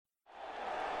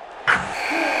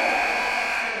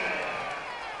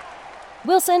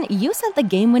Wilson, you sent the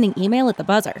game-winning email at the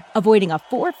buzzer, avoiding a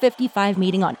 4:55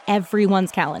 meeting on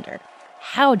everyone's calendar.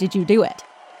 How did you do it?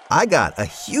 I got a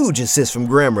huge assist from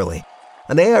Grammarly,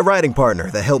 an AI writing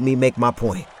partner that helped me make my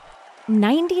point.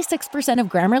 96% of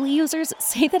Grammarly users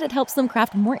say that it helps them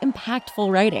craft more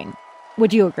impactful writing.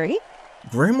 Would you agree?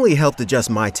 Grammarly helped adjust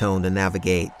my tone to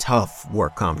navigate tough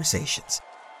work conversations.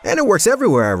 And it works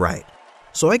everywhere I write,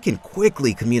 so I can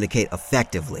quickly communicate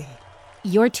effectively.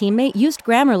 Your teammate used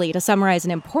Grammarly to summarize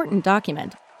an important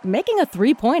document, making a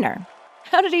 3-pointer.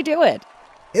 How did he do it?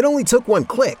 It only took one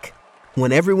click.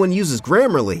 When everyone uses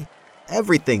Grammarly,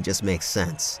 everything just makes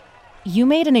sense. You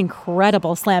made an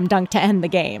incredible slam dunk to end the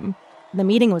game. The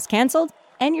meeting was canceled,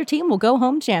 and your team will go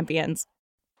home champions.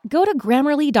 Go to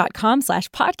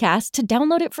Grammarly.com/podcast to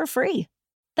download it for free.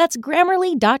 That's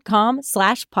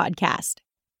Grammarly.com/podcast.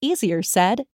 Easier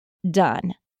said,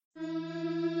 done.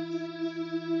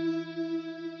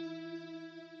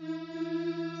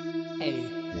 Hey.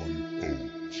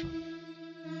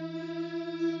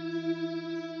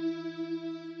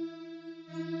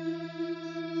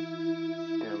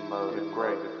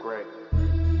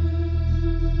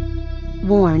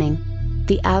 Warning.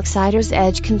 The Outsider's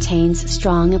Edge contains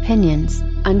strong opinions,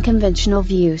 unconventional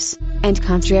views, and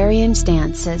contrarian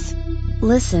stances.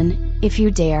 Listen, if you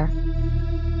dare.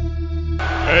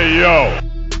 Hey, yo!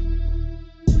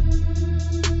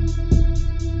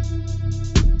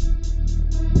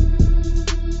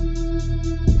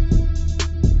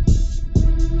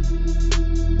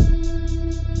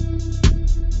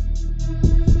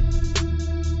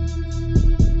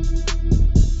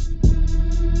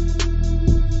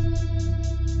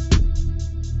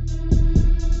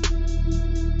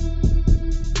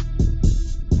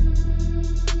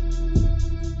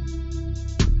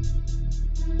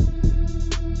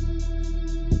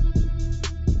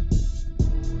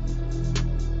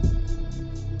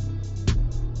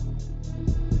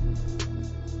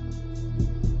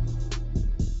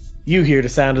 You hear the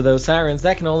sound of those sirens.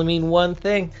 That can only mean one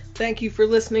thing. Thank you for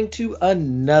listening to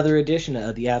another edition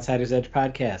of the Outsider's Edge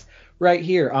podcast, right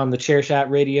here on the Chairshot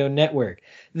Radio Network.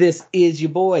 This is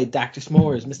your boy, Dr.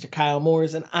 S'mores, Mr. Kyle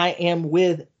Moores, and I am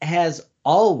with, as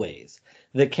always,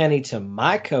 the Kenny to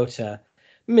my Kota,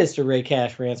 Mr. Ray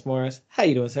Cash Rance Morris. How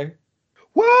you doing, sir?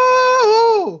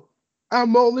 Whoa!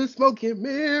 I'm only smoking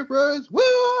mirrors.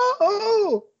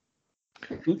 Whoa!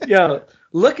 Yo,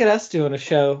 look at us doing a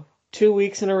show 2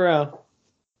 weeks in a row.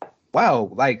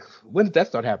 Wow, like, when did that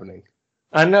start happening?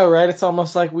 I know, right? It's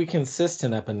almost like we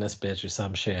consistent up in this bitch or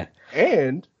some shit.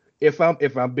 And if I'm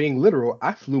being literal,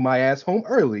 I flew my ass home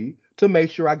early to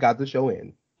make sure I got the show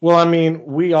in. Well, I mean,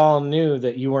 we all knew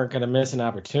that you weren't going to miss an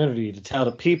opportunity to tell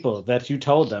the people that you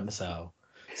told them so.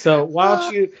 So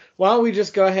why don't we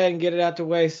just go ahead and get it out the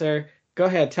way, sir? Go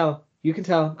ahead, tell them. You can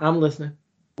tell them. I'm listening.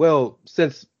 Well,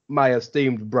 since my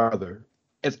esteemed brother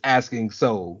is asking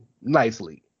so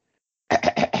nicely,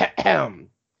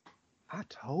 I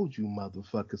told you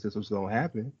motherfuckers this was going to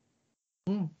happen.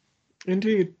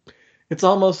 Indeed. It's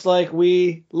almost like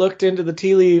we looked into the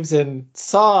tea leaves and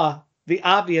saw the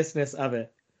obviousness of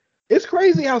it. It's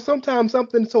crazy how sometimes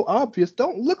something so obvious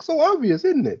don't look so obvious,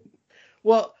 isn't it?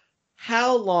 Well,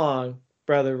 how long,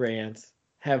 Brother Rance,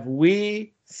 have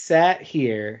we sat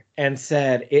here and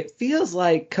said it feels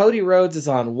like Cody Rhodes is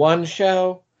on one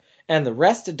show and the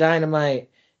rest of Dynamite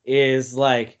is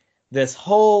like this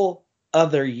whole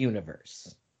other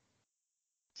universe?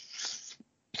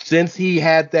 Since he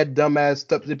had that dumbass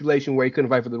stipulation where he couldn't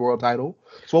fight for the world title.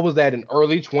 So what was that, in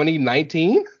early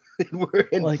 2019? We're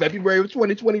in February of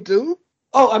 2022?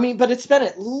 Oh, I mean, but it's been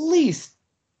at least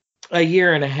a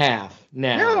year and a half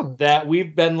now that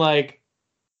we've been like,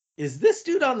 is this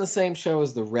dude on the same show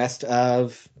as the rest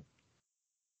of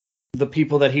the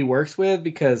people that he works with?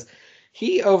 Because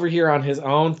he over here on his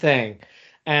own thing.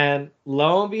 And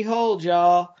lo and behold,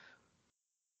 y'all,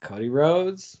 Cody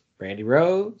Rhodes, Brandy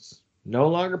Rhodes, no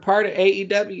longer part of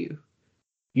AEW.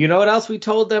 You know what else we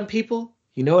told them people?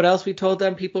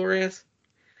 Rance?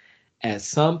 At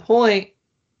some point,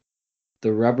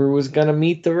 the rubber was going to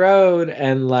meet the road,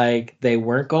 and like they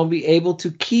weren't going to be able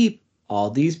to keep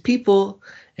all these people,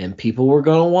 and people were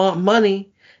going to want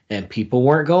money, and people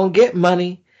weren't going to get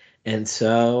money. And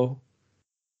so,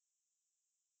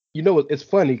 you know, it's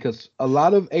funny because a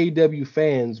lot of AEW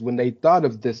fans, when they thought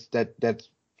of this, that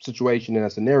situation in a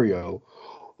scenario,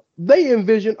 they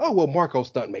envisioned, oh, well, Marco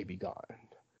Stunt may be gone.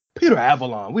 Peter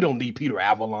Avalon, we don't need Peter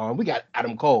Avalon. We got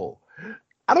Adam Cole.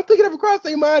 I don't think it ever crossed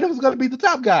their mind it was going to be the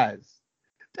top guys.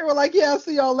 They were like, yeah, I'll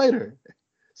see y'all later.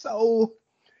 So,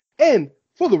 and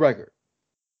for the record,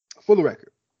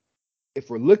 if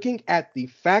we're looking at the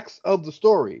facts of the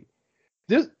story,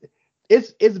 this,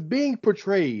 it's being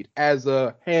portrayed as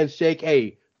a handshake.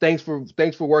 Hey, thanks for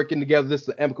working together. This is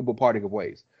an amicable parting of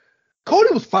ways.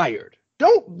 Cody was fired.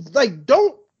 Don't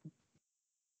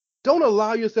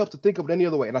allow yourself to think of it any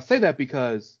other way. And I say that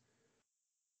because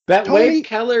that Wade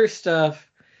Keller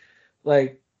stuff,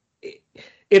 like,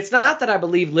 it's not that I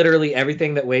believe literally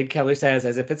everything that Wade Keller says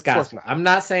as if it's gospel. I'm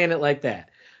not saying it like that.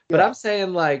 But I'm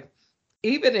saying, like,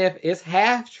 even if it's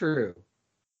half true,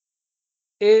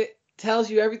 it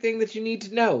tells you everything that you need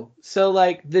to know. So,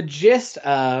 like, the gist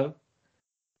of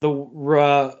the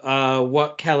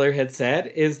what Keller had said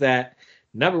is that,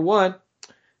 number one,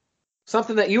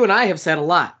 something that you and I have said a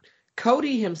lot.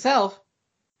 Cody himself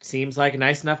seems like a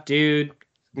nice enough dude,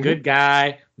 good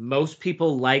guy. Most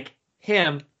people like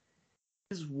him.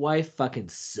 His wife fucking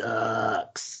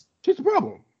sucks. She's a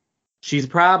problem. She's a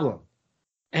problem.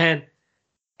 And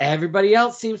everybody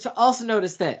else seems to also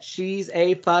notice that she's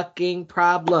a fucking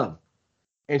problem.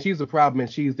 And she's a problem,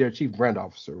 and she's their chief brand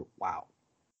officer. Wow.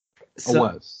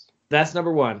 So, that's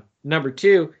number one. Number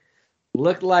two,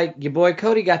 looked like your boy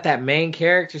Cody got that main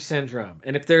character syndrome.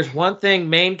 And if there's one thing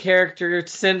main character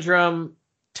syndrome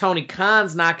Tony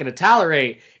Khan's not going to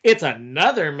tolerate, it's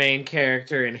another main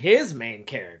character in his main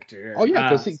character. Oh, yeah,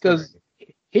 because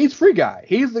he's Free Guy.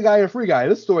 He's the guy in Free Guy.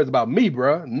 This story's about me,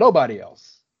 bro. Nobody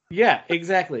else. Yeah,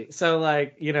 exactly. So,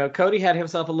 like, you know, Cody had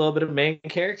himself a little bit of main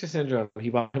character syndrome. He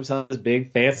bought himself this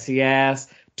big fancy-ass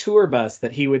tour bus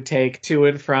that he would take to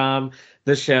and from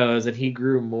the shows, and he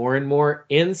grew more and more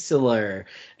insular.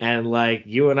 And, like,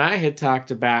 you and I had talked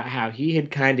about how he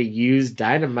had kind of used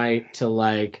Dynamite to,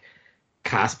 like,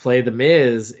 cosplay The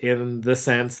Miz, in the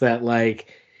sense that,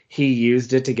 like, he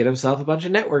used it to get himself a bunch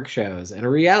of network shows and a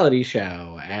reality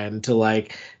show and to,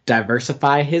 like,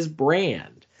 diversify his brand.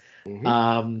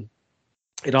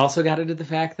 It also got into the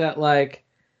fact that, like,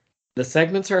 the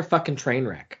segments are a fucking train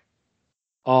wreck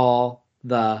all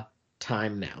the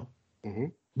time now.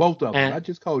 Both of them, not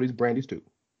just Cody's, Brandy's too.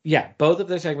 Yeah, both of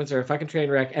their segments are a fucking train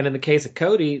wreck. And in the case of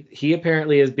Cody, he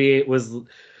apparently was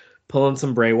pulling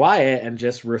some Bray Wyatt and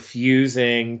just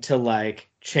refusing to, like,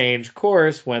 change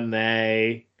course when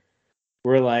they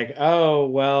were like, oh,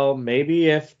 well, maybe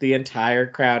if the entire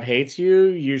crowd hates you,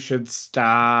 you should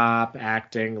stop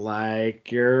acting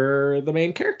like you're the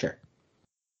main character.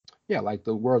 Yeah, like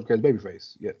the world's greatest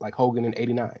babyface. Yeah, like Hogan in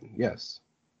 '89. Yes.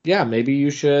 Yeah, maybe you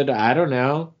should, I don't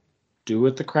know, do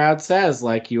what the crowd says,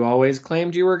 like you always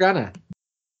claimed you were gonna.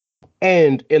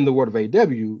 And in the world of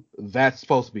AEW, that's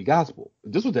supposed to be gospel.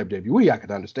 If this was WWE, I could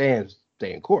understand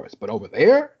staying course. But over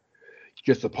there,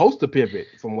 you're supposed to pivot,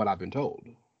 from what I've been told.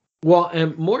 Well,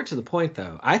 and more to the point,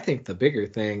 though, I think the bigger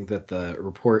thing that the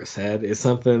report said is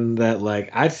something that,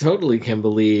 like, I totally can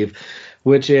believe,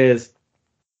 which is,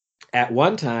 at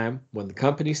one time, when the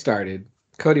company started,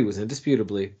 Cody was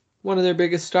indisputably one of their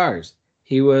biggest stars.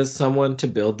 He was someone to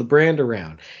build the brand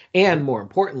around. And more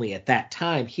importantly, at that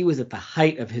time, he was at the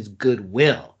height of his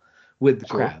goodwill with the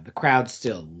crowd. The crowd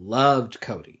still loved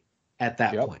Cody at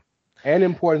that point. And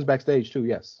importance backstage, too,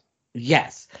 yes.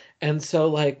 Yes. And so,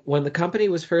 like, when the company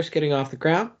was first getting off the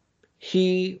ground,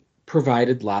 he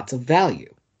provided lots of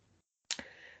value.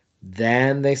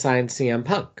 Then they signed CM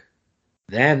Punk.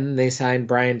 Then they signed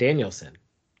Bryan Danielson.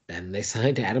 Then they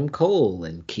signed Adam Cole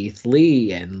and Keith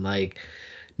Lee and, like,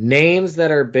 names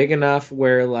that are big enough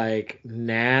where, like,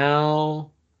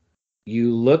 now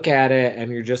you look at it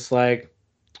and you're just like,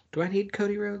 do I need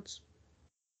Cody Rhodes?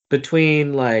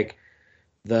 Between, like,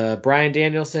 the Bryan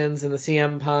Danielsons and the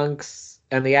CM Punks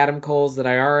and the Adam Coles that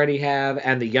I already have,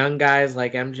 and the young guys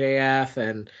like MJF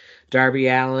and Darby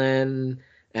Allin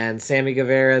and Sammy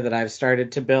Guevara that I've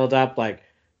started to build up, like,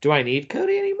 do I need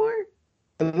Cody anymore?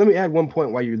 And let me add one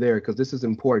point while you're there, because this is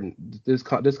important. This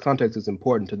context is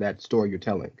important to that story you're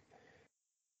telling.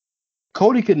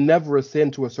 Cody could never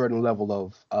ascend to a certain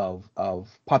level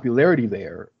of popularity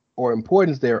there or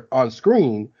importance there on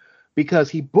screen, because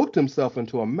he booked himself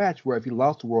into a match where if he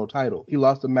lost the world title, he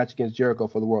lost a match against Jericho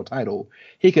for the world title,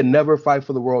 he could never fight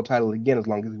for the world title again as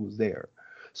long as he was there.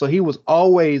 So he was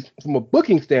always, from a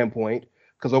booking standpoint,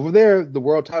 because over there, the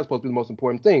world title is supposed to be the most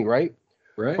important thing, right?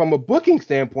 Right. From a booking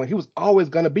standpoint, he was always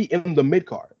going to be in the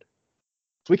mid-card.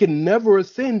 So he could never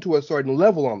ascend to a certain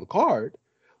level on the card,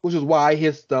 which is why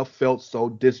his stuff felt so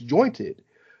disjointed.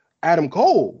 Adam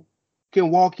Cole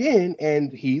can walk in,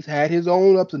 and he's had his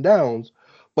own ups and downs,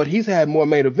 but he's had more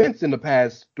main events in the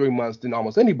past 3 months than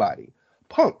almost anybody.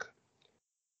 Punk.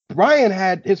 Bryan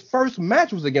had his first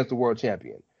match was against the world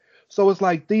champion. So it's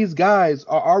like these guys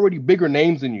are already bigger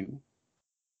names than you.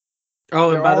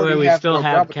 Oh, and by the way, we still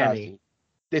have Kenny.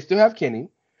 They still have Kenny.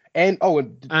 And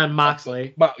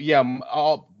Moxley. But yeah,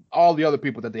 all the other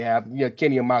people that they have, yeah,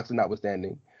 Kenny and Moxley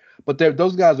notwithstanding. But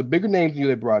those guys are bigger names than you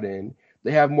they brought in.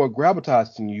 They have more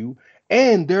gravitas than you,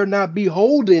 and they're not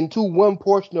beholden to one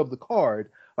portion of the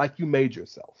card like you made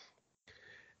yourself.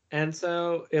 And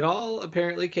so it all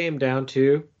apparently came down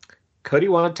to Cody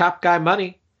wanted top guy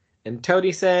money, and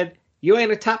Tony said, "You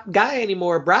ain't a top guy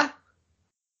anymore, bruh."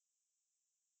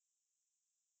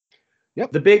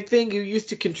 Yep. The big thing you used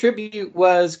to contribute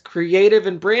was creative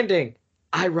and branding.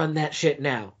 I run that shit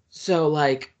now. So,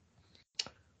 like,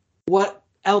 what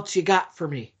else you got for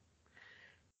me?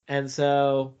 And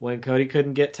so when Cody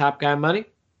couldn't get top guy money,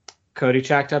 Cody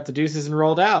chalked up the deuces and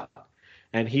rolled out.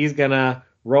 And he's going to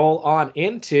roll on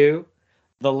into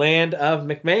the land of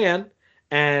McMahon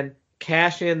and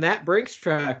cash in that Brinks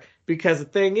truck. Because the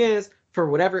thing is, for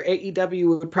whatever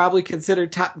AEW would probably consider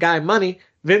top guy money,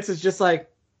 Vince is just like,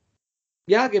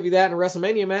 yeah, I'll give you that in a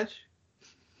WrestleMania match.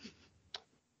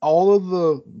 All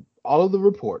of the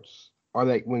reports are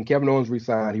that when Kevin Owens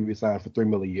resigned, he resigned for $3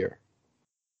 million a year.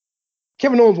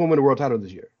 Kevin Owens won't win the world title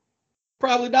this year.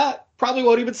 Probably not. Probably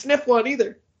won't even sniff one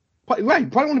either. Right.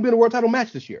 Probably won't be in a world title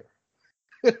match this year.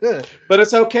 But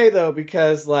it's okay, though,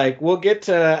 because, like, we'll get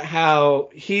to how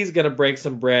he's going to break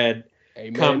some bread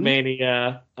come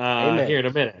Mania here in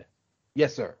a minute.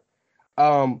 Yes, sir.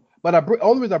 But the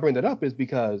only reason I bring that up is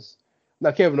because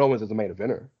now Kevin Owens is a main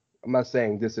eventer. I'm not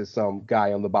saying this is some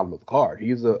guy on the bottom of the card.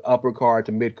 He's an upper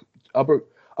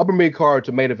mid card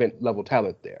to main event level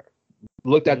talent there.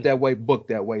 Looked at that way, booked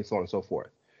that way, so on and so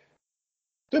forth.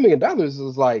 $3 million is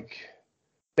like,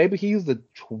 maybe he's the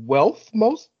 12th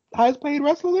most highest paid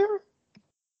wrestler there.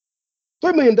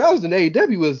 $3 million in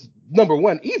AEW is number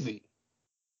one easy.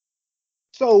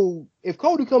 So if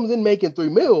Cody comes in making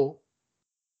 $3 million,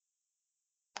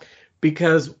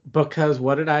 Because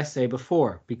what did I say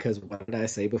before?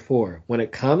 When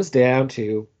it comes down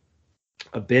to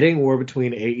a bidding war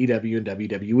between AEW and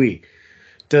WWE,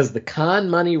 does the Khan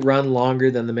money run longer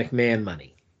than the McMahon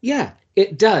money? Yeah,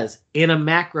 it does in a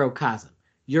macrocosm.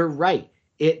 You're right,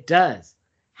 it does.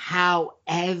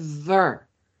 However,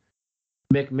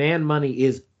 McMahon money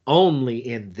is only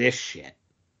in this shit.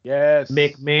 yes,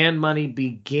 McMahon money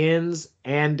begins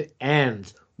and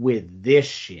ends with this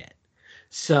shit.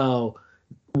 So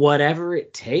whatever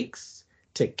it takes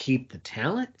to keep the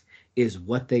talent is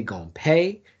what they gonna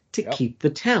pay to keep the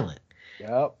talent.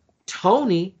 Yep.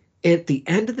 Tony, at the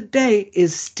end of the day,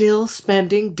 is still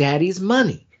spending Daddy's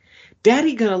money.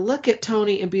 Daddy gonna look at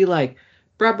Tony and be like,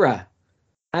 bruh,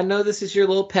 I know this is your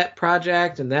little pet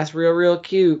project and that's real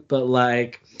cute, but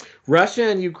like Russia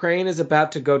and Ukraine is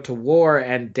about to go to war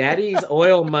and Daddy's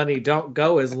oil money don't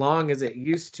go as long as it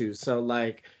used to. So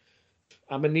like,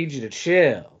 I'm gonna need you to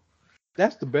chill.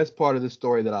 That's the best part of this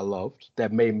story that I loved,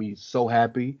 that made me so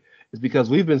happy, is because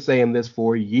we've been saying this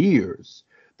for years,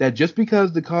 that just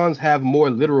because the Khans have more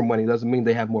literal money doesn't mean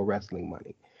they have more wrestling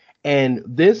money. And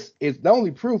this is not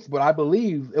only proof, but I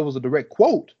believe it was a direct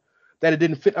quote that it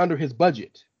didn't fit under his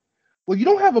budget. Well, you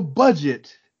don't have a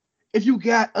budget if you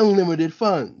got unlimited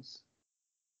funds.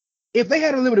 If they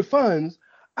had unlimited funds,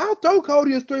 I'll throw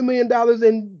Cody his $3 million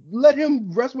and let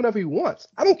him wrestle whenever he wants.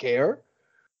 I don't care.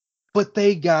 But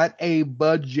they got a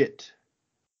budget,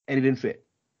 and it didn't fit.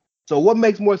 So what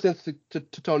makes more sense to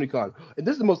Tony Khan? And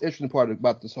this is the most interesting part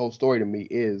about this whole story to me,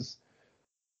 is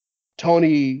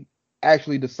Tony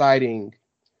actually deciding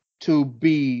to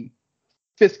be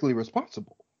fiscally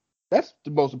responsible. That's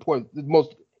the most important, the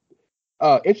most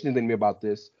interesting thing to me about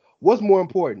this. What's more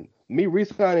important, me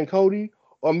re-signing Cody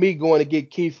or me going to get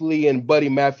Keith Lee and Buddy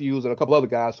Matthews and a couple other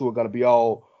guys who are going to be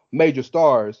all major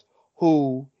stars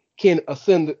who can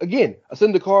ascend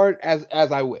the card as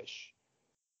I wish?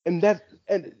 And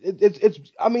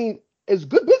it's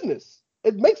good business.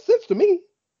 It makes sense to me.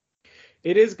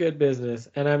 It is good business.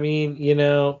 And I mean,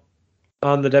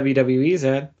 on the WWE's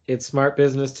end, it's smart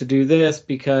business to do this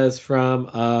because from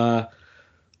a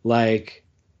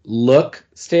look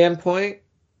standpoint,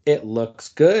 it looks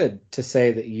good to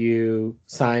say that you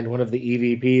signed one of the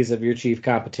EVPs of your chief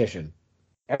competition.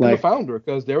 And the founder,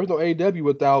 because there was no AEW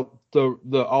without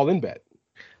the All-In bet.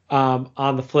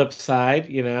 On the flip side,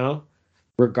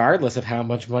 regardless of how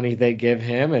much money they give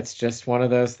him, it's just one of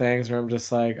those things where I'm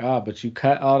just like, but you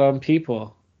cut all them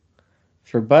people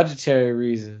for budgetary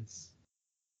reasons.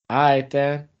 All right,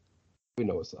 then. We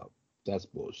know what's up. That's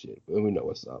bullshit. We know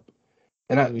what's up.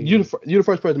 And you're the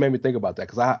first person that made me think about that,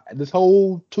 because this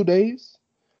whole 2 days,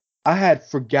 I had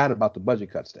forgot about the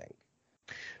budget cuts thing.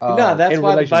 No, that's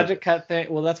why the budget cut thing.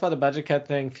 Well, that's why the budget cut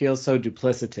thing feels so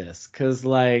duplicitous, because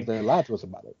they lied to us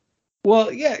about it.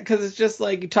 Well, yeah, because it's just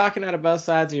like you're talking out of both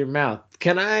sides of your mouth.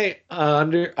 Can I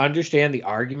understand the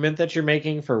argument that you're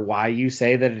making for why you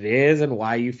say that it is and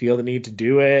why you feel the need to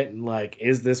do it? And like,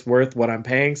 is this worth what I'm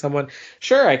paying someone?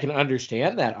 Sure, I can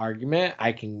understand that argument.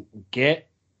 I can get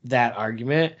that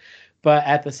argument. But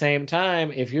at the same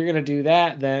time, if you're going to do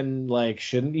that, then like,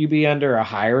 shouldn't you be under a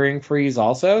hiring freeze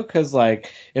also? Because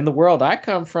like in the world I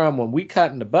come from, when we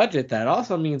cut into budget, that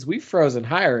also means we've frozen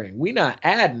hiring. We not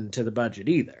adding to the budget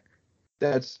either.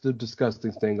 That's the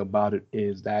disgusting thing about it,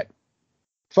 is that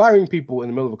firing people in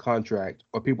the middle of a contract,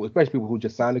 or people, especially people who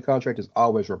just signed a contract, is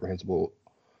always reprehensible.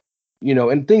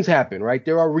 And things happen, right?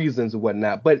 There are reasons and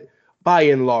whatnot, but by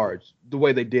and large, the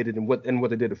way they did it and what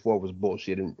they did it for was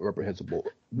bullshit and reprehensible.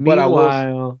 But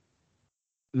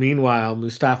Meanwhile,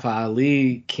 Mustafa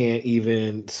Ali can't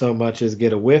even so much as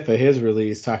get a whiff of his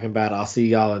release, talking about I'll see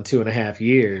y'all in 2.5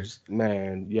 years.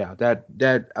 Man, yeah, that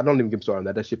I don't even get started on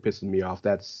that. That shit pisses me off.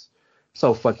 That's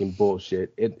so fucking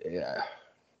bullshit.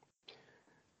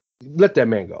 Let that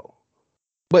man go.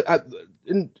 But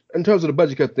in terms of the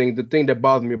budget cut thing, the thing that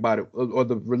bothers me about it, or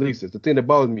the releases, the thing that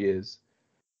bothers me is,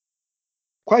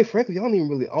 quite frankly, y'all don't even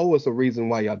really owe us a reason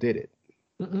why y'all did it.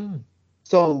 Mm-mm.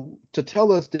 So to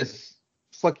tell us this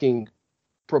fucking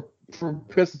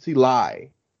propensity lie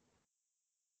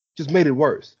just made it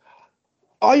worse.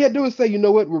 All you had to do is say, you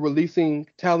know what, we're releasing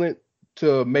talent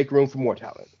to make room for more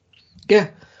talent. Yeah.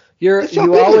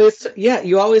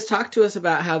 You always talk to us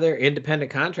about how they're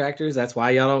independent contractors. That's why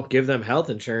y'all don't give them health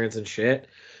insurance and shit.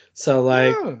 So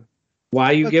like, why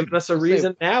are you giving us a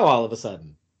reason now all of a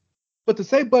sudden? But to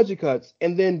say budget cuts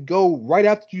and then go right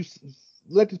after you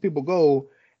let these people go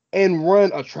and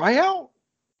run a tryout,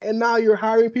 and now you're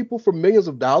hiring people for millions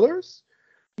of dollars,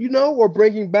 or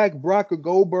bringing back Brock or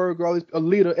Goldberg or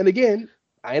Alita. And again,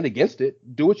 I ain't against it.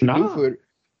 Do what you do for it,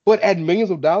 but at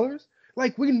millions of dollars,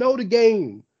 like, we know the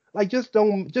game. Like,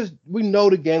 we know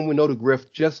the game, we know the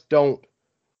grift. Just don't,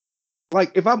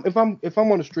 like, if I'm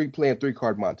on the street playing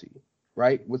 3-card Monty,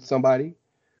 right, with somebody,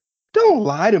 don't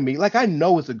lie to me. Like, I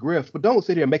know it's a grift, but don't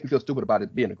sit here and make me feel stupid about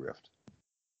it being a grift.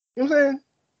 You know what I'm saying?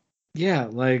 Yeah,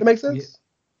 like, it makes sense.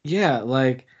 Yeah,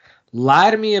 like, lie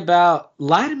to me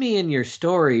in your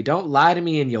story. Don't lie to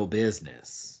me in your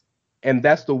business. And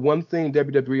that's the one thing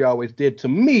WWE always did to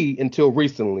me until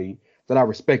recently that I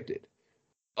respected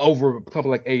over a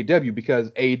company like AEW, because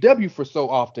AEW for so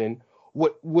often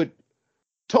would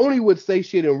Tony would say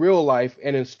shit in real life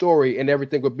and in story and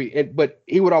everything would be, but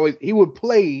he would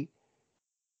play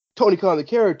Tony Khan the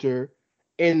character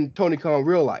in Tony Khan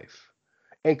real life.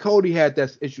 And Cody had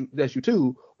that issue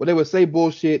too, where they would say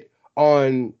bullshit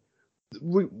on.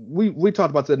 We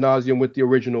talked about that ad nauseum with the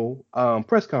original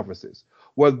press conferences,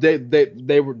 where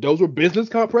those were business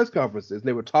press conferences.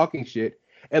 They were talking shit,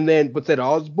 and then but said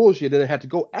all this bullshit, and then had to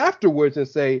go afterwards and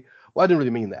say, "Well, I didn't really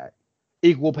mean that.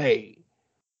 Equal pay.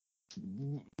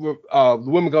 The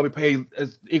women gonna be paid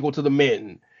as equal to the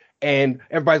men, and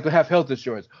everybody's gonna have health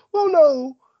insurance." Well,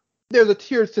 no, there's a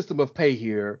tiered system of pay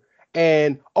here.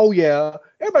 And oh yeah,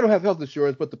 everybody don't have health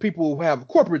insurance, but the people who have a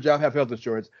corporate job have health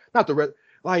insurance, not the rest.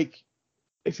 Like,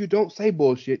 if you don't say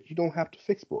bullshit, you don't have to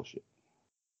fix bullshit.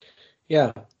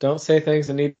 Yeah, don't say things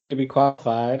that need to be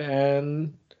qualified,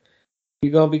 and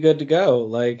you're gonna be good to go.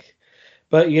 Like,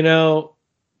 but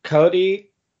Cody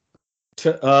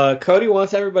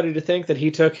wants everybody to think that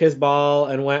he took his ball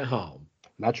and went home.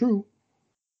 Not true.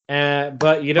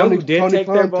 But who did take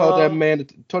their ball?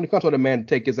 Tony Khan told that man to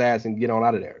take his ass and get on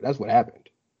out of there. That's what happened.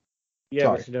 Yeah,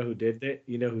 sorry. But who did that?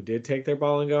 Who did take their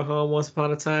ball and go home once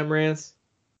upon a time, Rance?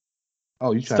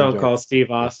 Oh, you Stone Cold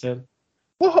Steve Austin.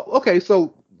 Well, okay,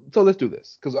 so let's do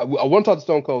this, because I want to talk the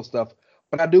Stone Cold stuff,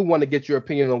 but I do want to get your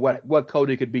opinion on what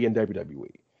Cody could be in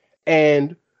WWE.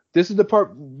 And this is the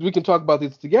part we can talk about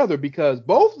this together, because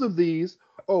both of these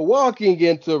are walking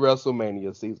into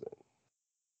WrestleMania season.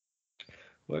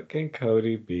 What can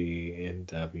Cody be in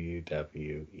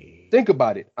WWE? Think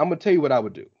about it. I'm going to tell you what I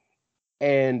would do.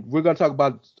 And we're going to talk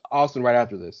about Austin right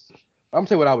after this. I'm going to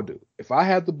tell you what I would do. If I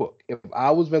had the book, if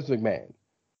I was Vince McMahon,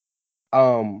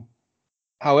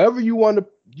 however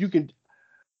you can,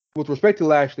 with respect to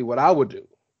Lashley, what I would do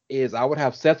is I would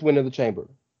have Seth win in the Chamber.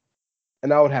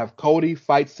 And I would have Cody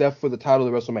fight Seth for the title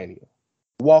of WrestleMania.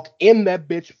 Walk in that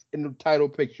bitch in the title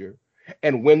picture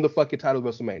and win the fucking title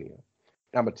of WrestleMania.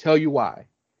 And I'm going to tell you why.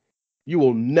 You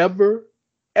will never,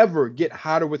 ever get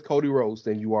hotter with Cody Rhodes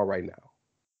than you are right now.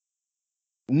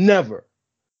 Never.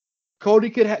 Cody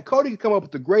could come up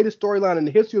with the greatest storyline in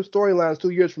the history of storylines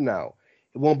 2 years from now.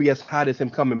 It won't be as hot as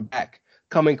him coming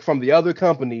from the other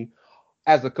company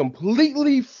as a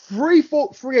completely free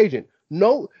agent.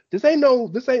 No, this ain't no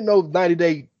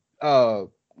 90-day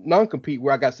non-compete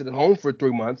where I got to sit at home for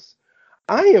 3 months.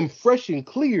 I am fresh and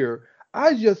clear.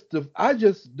 I just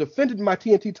defended my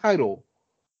TNT title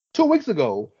 2 weeks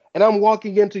ago, and I'm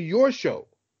walking into your show,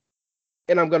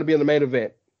 and I'm going to be in the main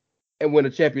event and win a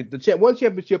one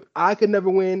championship I could never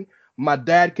win. My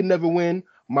dad could never win.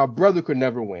 My brother could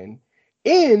never win.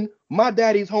 In my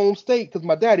daddy's home state, because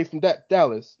my daddy from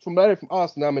Dallas, from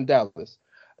Austin, I'm in Dallas.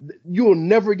 You'll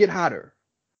never get hotter.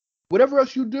 Whatever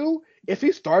else you do, if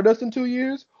he's Stardust in 2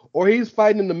 years, or he's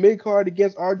fighting in the mid-card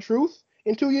against R-Truth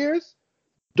in 2 years,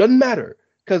 doesn't matter.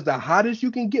 Because the hottest you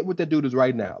can get with that dude is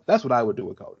right now. That's what I would do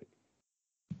with Cody.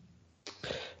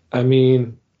 I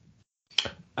mean,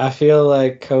 I feel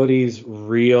like Cody's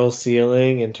real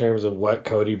ceiling in terms of what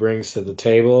Cody brings to the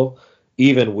table,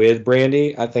 even with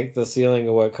Brandy, I think the ceiling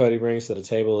of what Cody brings to the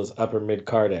table is upper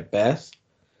mid-card at best.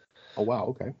 Oh, wow,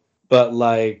 okay. But,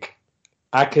 like,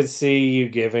 I could see you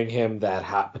giving him that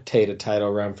hot potato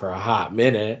title run for a hot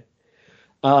minute.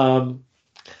 I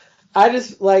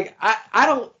just, like,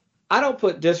 I don't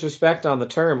put disrespect on the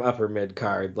term upper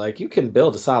mid-card. Like, you can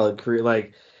build a solid career.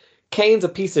 Like, Kane's a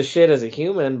piece of shit as a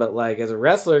human, but, like, as a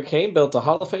wrestler, Kane built a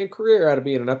Hall of Fame career out of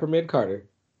being an upper mid-carder.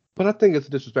 But I think it's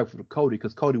disrespectful to Cody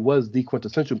because Cody was the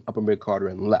quintessential upper mid-carder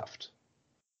and left.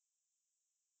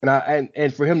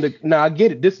 And for him to now I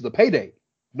get it, this is a payday.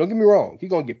 Don't get me wrong, he's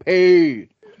gonna get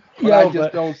paid. But I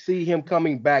just don't see him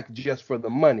coming back just for the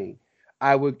money.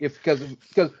 I would because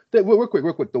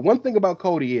real quick. The one thing about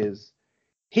Cody is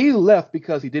he left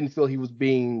because he didn't feel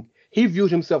he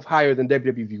viewed himself higher than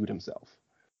WWE viewed himself.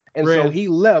 And so he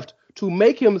left to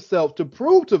make himself to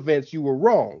prove to Vince you were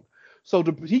wrong. So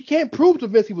he can't prove to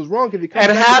Vince he was wrong.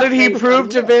 And how did he prove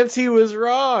to Vince he was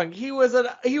wrong? He was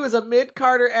a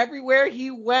mid-carder everywhere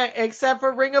he went except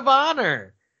for Ring of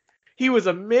Honor. He was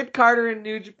a mid-carder in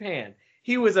New Japan.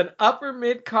 He was an upper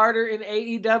mid-carder in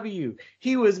AEW.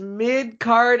 He was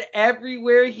mid-card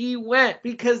everywhere he went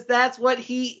because that's what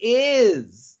he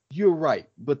is. You're right,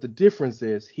 but the difference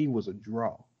is he was a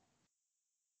draw.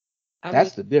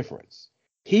 That's the difference.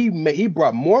 He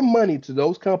brought more money to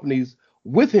those companies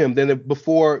with him than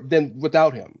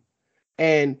without him.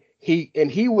 And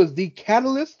he was the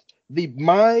catalyst, the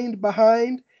mind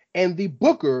behind, and the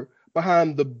booker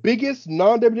behind the biggest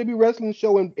non-WWE wrestling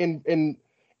show in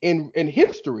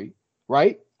history,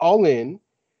 right? All In.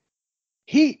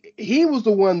 He was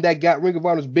the one that got Ring of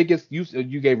Honor's biggest use.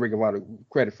 You gave Ring of Honor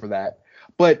credit for that,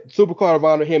 but Supercard of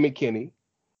Honor, him and Kenny,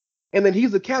 and then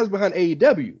he's the catalyst behind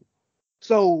AEW.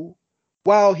 So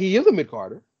while he is a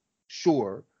mid-carder,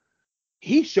 sure,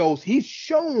 he's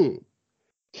shown,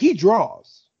 he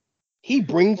draws, he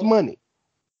brings money.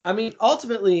 I mean,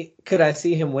 ultimately, could I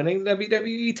see him winning the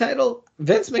WWE title?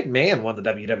 Vince McMahon won the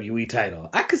WWE title.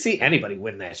 I could see anybody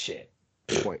win that shit.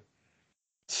 Good point.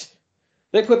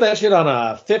 They put that shit on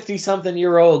a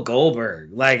 50-something-year-old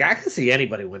Goldberg. Like, I could see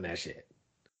anybody win that shit.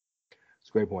 That's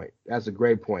a great point. That's a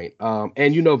great point.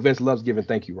 And you know Vince loves giving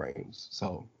thank you reigns.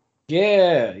 So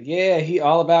yeah, he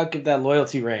all about give that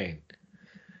loyalty reign.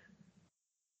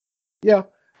 Yeah.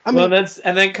 I mean,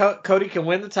 then Cody can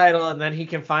win the title, and then he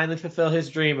can finally fulfill his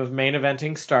dream of main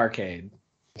eventing Starrcade.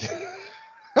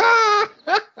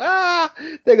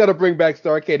 They're gonna bring back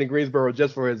Starrcade in Greensboro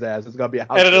just for his ass. It's gonna be a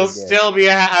house show. And it'll still be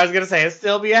it'll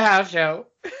still be a house show.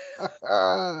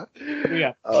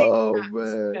 Yeah. Oh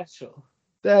man. Special.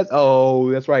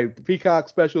 That's right. Peacock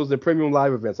specials and premium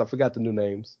live events. I forgot the new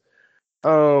names.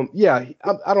 Yeah.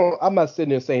 I'm not sitting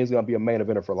there saying he's gonna be a main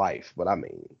eventer for life, but I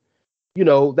mean, you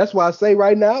know, that's why I say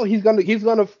right now he's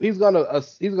gonna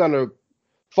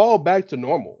fall back to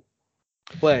normal.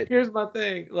 But here's my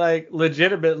thing, like,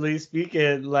 legitimately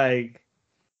speaking, like,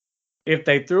 if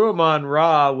they threw him on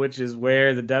Raw, which is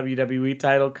where the WWE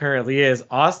title currently is,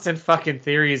 Austin fucking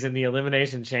Theory is in the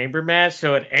Elimination Chamber match,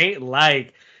 so it ain't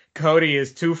like Cody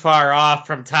is too far off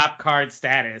from top card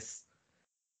status.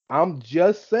 I'm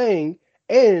just saying,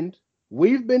 and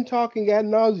we've been talking ad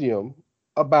nauseum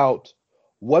about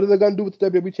what are they going to do with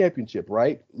the WWE Championship,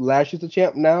 right? Lashley's the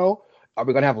champ now. Are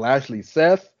we going to have Lashley,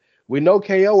 Seth? We know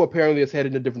KO apparently is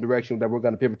headed in a different direction that we're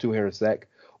going to pivot to here in a sec.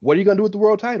 What are you going to do with the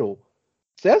world title?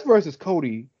 Seth versus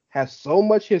Cody has so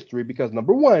much history because,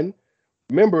 number one,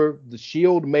 remember, the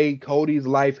Shield made Cody's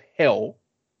life hell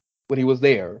when he was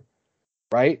there,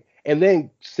 right? And then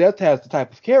Seth has the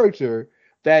type of character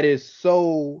that is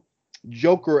so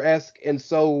Joker-esque and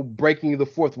so breaking the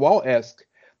fourth wall-esque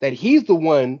that he's the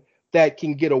one that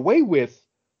can get away with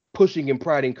pushing and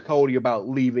priding Cody about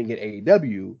leaving at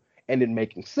AEW and it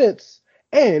making sense.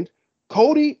 And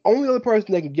Cody, only other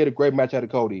person that can get a great match out of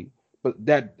Cody, but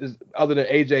that is other than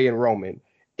AJ and Roman,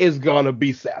 is gonna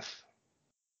be Seth.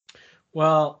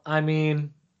 Well, I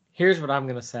mean, here's what I'm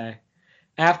gonna say.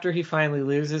 after he finally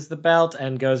loses the belt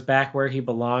and goes back where he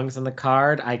belongs in the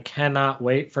card, I cannot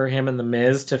wait for him and The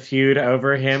Miz to feud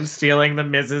over him stealing The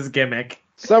Miz's gimmick.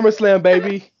 SummerSlam,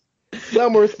 baby.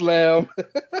 SummerSlam.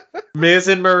 Miz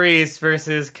and Maurice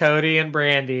versus Cody and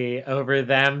Brandy over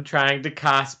them trying to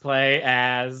cosplay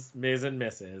as Miz and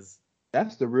Mrs.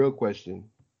 That's the real question.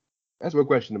 That's a real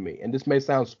question to me. And this may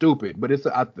sound stupid, but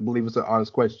I believe it's an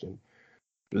honest question.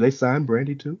 Do they sign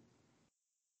Brandy too?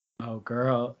 Oh,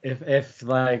 girl, if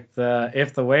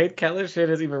the Wade Keller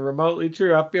shit is even remotely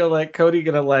true, I feel like Cody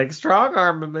gonna like strong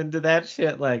arm him into that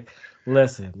shit. Like,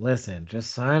 listen,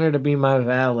 just sign her to be my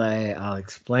valet. I'll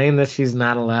explain that she's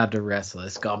not allowed to wrestle.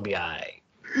 It's gonna be alright.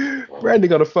 Brandy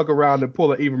gonna fuck around and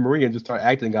pull an Eva Marie and just start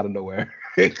acting out of nowhere.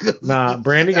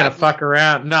 Brandy gonna fuck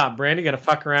around. Brandy gonna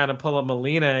fuck around and pull a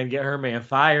Melina and get her man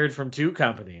fired from 2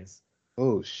 companies.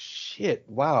 Oh shit!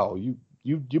 Wow, you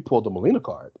pulled the Melina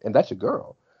card, and that's your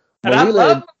girl. And I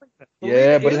love Melina.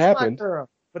 Yeah, but it happened.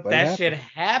 But that shit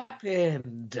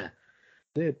happened.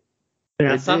 It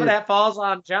did. Some of that falls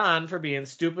on John for being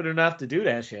stupid enough to do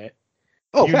that shit.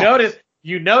 Oh,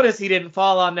 you notice he didn't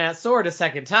fall on that sword a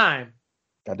second time.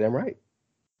 Goddamn right.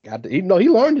 He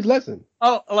learned his lesson.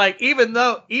 Oh, like even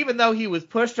though he was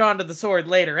pushed onto the sword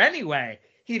later anyway,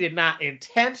 he did not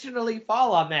intentionally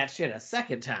fall on that shit a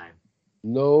second time.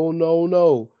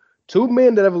 No. 2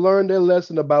 men that have learned their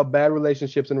lesson about bad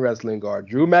relationships in wrestling are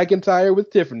Drew McIntyre with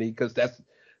Tiffany, because that's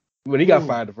when he got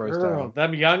fired the first time.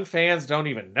 Them young fans don't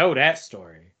even know that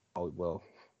story. Oh, well.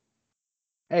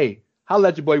 Hey, holla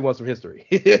at your boy, you want some history.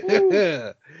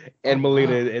 And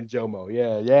Melina and Jomo.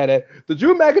 Yeah. The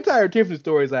Drew McIntyre Tiffany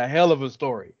story is a hell of a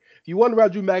story. If you wonder how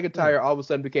Drew McIntyre all of a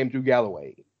sudden became Drew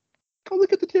Galloway, go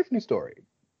look at the Tiffany story.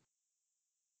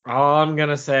 All I'm going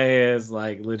to say is,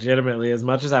 like, legitimately, as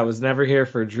much as I was never here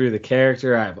for Drew the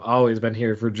character, I've always been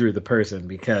here for Drew the person,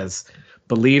 because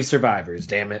believe survivors,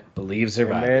 damn it. Believe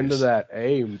survivors. Amen to that.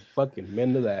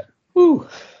 Amen to that. Woo.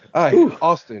 All right,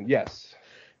 Austin, yes.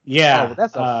 Yeah. Oh,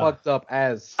 that's a fucked up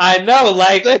ass. I know,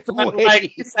 like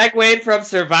he segued from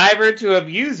Survivor to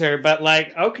Abuser, but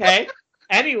like, okay.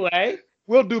 Anyway.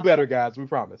 We'll do better, guys. We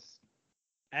promise.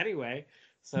 Anyway.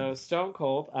 So Stone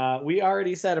Cold, we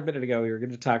already said a minute ago we were going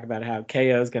to talk about how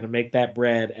KO is going to make that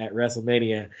bread at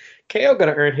WrestleMania. KO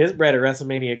going to earn his bread at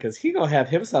WrestleMania because he going to have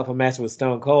himself a match with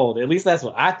Stone Cold. At least that's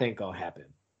what I think going to happen.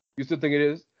 You still think it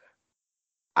is?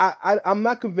 I'm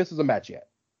not convinced there's a match yet.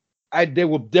 There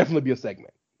will definitely be a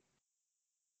segment.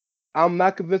 I'm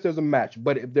not convinced there's a match,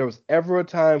 but if there was ever a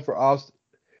time for Austin,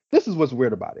 this is what's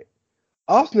weird about it.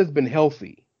 Austin has been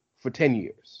healthy for 10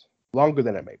 years, longer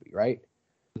than that maybe, right?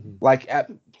 Mm-hmm. Like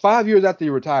at 5 years after he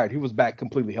retired, he was back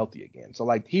completely healthy again. So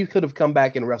like he could have come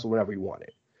back and wrestled whenever he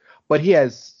wanted. But he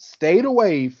has stayed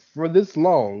away for this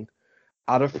long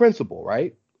out of principle,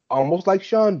 right? Almost like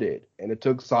Shawn did. And it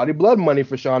took Saudi blood money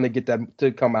for Shawn to get that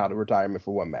to come out of retirement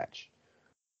for one match.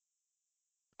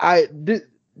 Not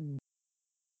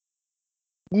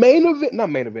main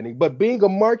eventing, but being a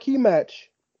marquee match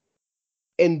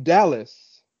in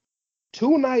Dallas,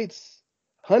 2 nights,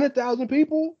 100,000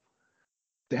 people,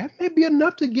 that may be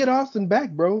enough to get Austin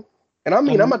back, bro. And I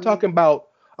mean, I'm not talking about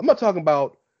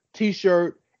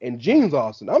t-shirt and jeans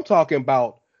Austin. I'm talking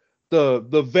about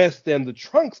the vest and the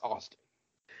trunks Austin.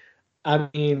 I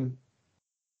mean,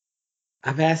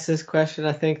 I've asked this question,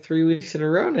 I think 3 weeks in a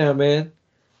row now, man.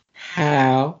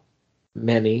 How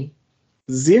many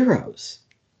zeros?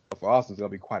 For Austin, there'll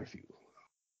be quite a few.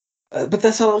 But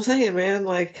that's all I'm saying, man.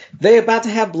 Like, they about to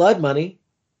have blood money.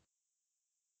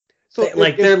 So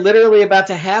they're literally about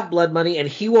to have blood money, and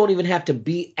he won't even have to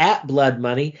be at blood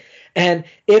money. And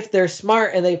if they're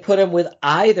smart and they put him with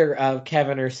either of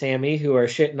Kevin or Sammy, who are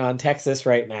shitting on Texas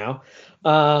right now,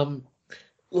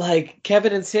 like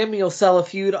Kevin and Sammy will sell a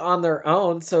feud on their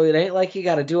own. So it ain't like you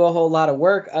got to do a whole lot of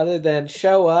work other than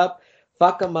show up,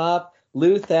 fuck them up,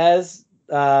 Luthez,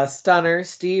 Stunner,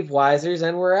 Steve Weisers,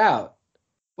 and we're out.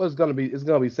 Well, it's gonna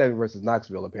be Sammy versus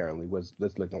Knoxville apparently. What's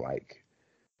looking like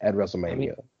at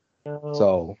WrestleMania.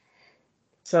 So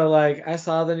like I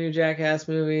saw the new Jackass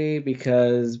movie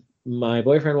because my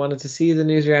boyfriend wanted to see the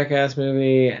new Jackass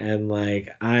movie, and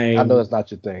like I know that's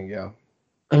not your thing, yeah.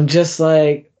 I'm just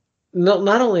like, no,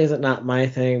 not only is it not my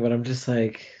thing, but I'm just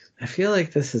like, I feel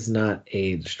like this is not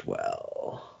aged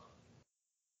well.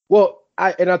 Well,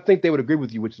 I think they would agree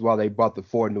with you, which is why they brought the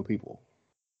 4 new people.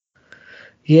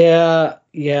 Yeah.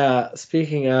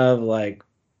 Speaking of, like,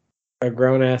 a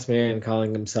grown-ass man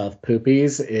calling himself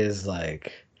Poopies is,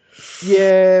 like...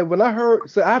 Yeah, when I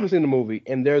heard... So I haven't seen the movie,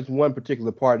 and there's one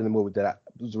particular part in the movie that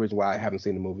was the reason why I haven't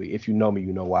seen the movie. If you know me,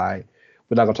 you know why.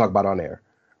 We're not going to talk about it on air.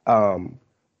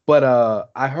 But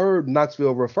I heard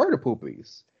Knoxville refer to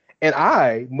Poopies. And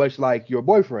I, much like your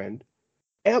boyfriend,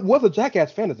 was a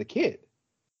Jackass fan as a kid.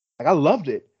 Like, I loved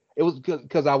it. It was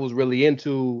because I was really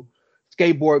into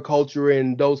skateboard culture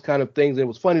and those kind of things. And it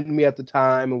was funny to me at the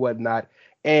time and whatnot.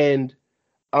 And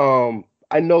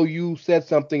I know you said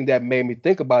something that made me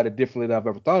think about it differently than I've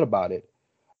ever thought about it.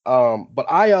 But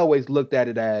I always looked at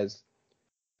it as,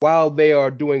 while they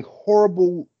are doing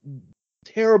horrible,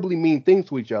 terribly mean things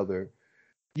to each other,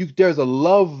 there's a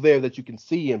love there that you can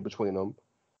see in between them.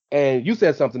 And you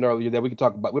said something earlier that we can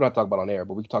talk about. We don't have to talk about on air,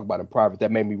 but we can talk about in private.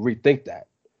 That made me rethink that.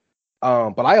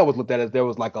 But I always looked at it as there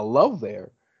was like a love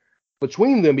there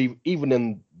between them, even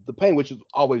in the pain, which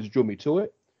always drew me to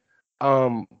it.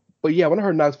 But yeah, when I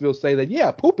heard Knoxville say that,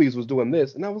 yeah, Poopies was doing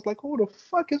this, and I was like, who the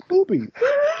fuck is Poopies?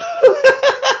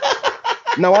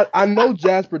 Now, I know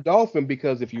Jasper Dolphin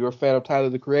because if you're a fan of Tyler,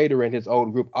 the Creator, and his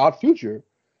old group, Odd Future,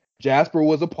 Jasper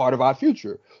was a part of Odd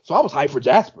Future. So I was hyped for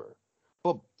Jasper.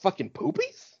 But fucking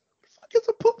Poopies? What the fuck is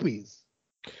a Poopies?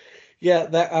 Yeah,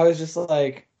 that I was just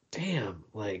like, damn,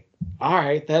 like, all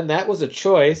right, then that was a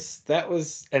choice. That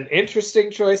was an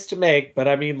interesting choice to make. But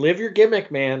I mean, live your gimmick,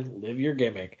 man. Live your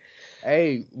gimmick.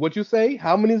 Hey, what you say?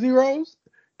 How many zeros?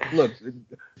 Look,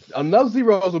 enough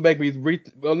zeros will make me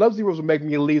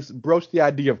at least broach the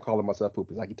idea of calling myself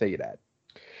Poopies. I can tell you that.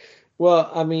 Well,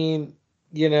 I mean,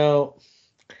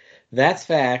 that's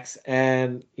facts.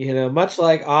 And, much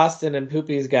like Austin and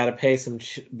Poopies got to pay some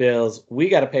bills, we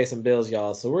got to pay some bills,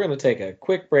 y'all. So we're going to take a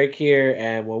quick break here.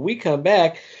 And when we come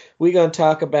back, we're going to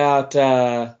talk about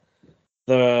the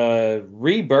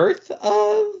rebirth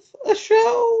of a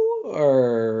show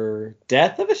or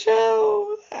death of a show.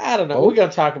 I don't know. We're going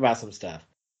to talk about some stuff.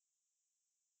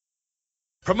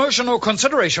 Promotional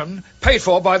consideration paid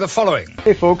for by the following.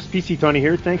 Hey folks, PC Tony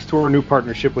here. Thanks to our new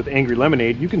partnership with Angry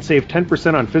Lemonade, you can save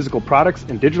 10% on physical products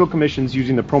and digital commissions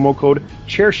using the promo code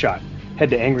ChairShot. Head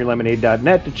to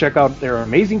angrylemonade.net to check out their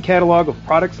amazing catalog of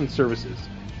products and services.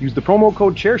 Use the promo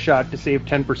code ChairShot to save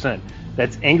 10%.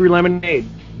 That's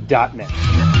angrylemonade.net.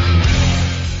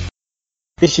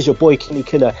 This is your boy Kenny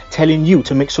Killer telling you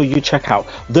to make sure you check out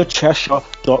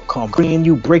thechairshot.com, bringing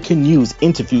you breaking news,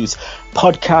 interviews,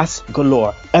 podcasts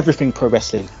galore, everything pro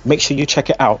wrestling. Make sure you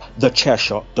check it out,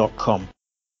 thechairshot.com.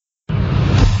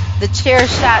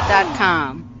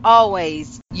 Thechairshot.com.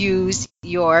 Always use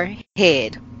your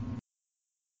head.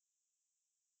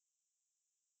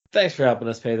 Thanks for helping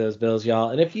us pay those bills, y'all.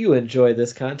 And if you enjoy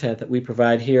this content that we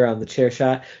provide here on The Chair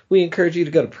Shot, we encourage you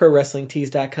to go to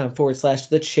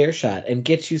prowrestlingtees.com/thechairshot and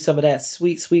get you some of that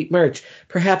sweet, sweet merch.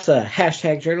 Perhaps a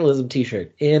 #journalism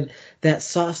t-shirt in that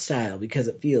soft style because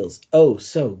it feels oh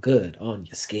so good on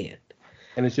your skin.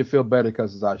 And it should feel better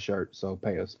because it's our shirt, so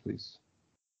pay us, please.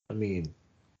 I mean,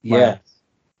 yeah.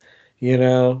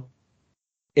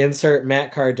 Insert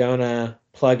Matt Cardona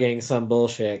plugging some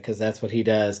bullshit because that's what he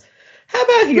does. How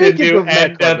about he the new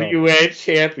NWA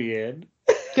champion?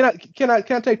 Can I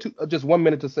take just 1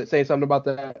 minute to say something about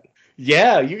that?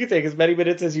 Yeah, you can take as many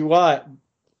minutes as you want.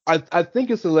 I think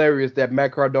it's hilarious that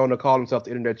Matt Cardona called himself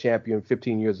the internet champion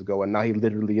 15 years ago, and now he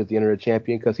literally is the internet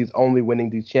champion because he's only winning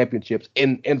these championships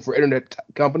in for internet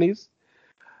companies.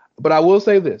 But I will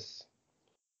say this.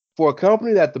 For a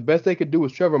company that the best they could do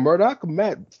was Trevor Murdoch,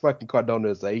 Matt fucking Cardona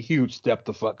is a huge step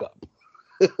the fuck up.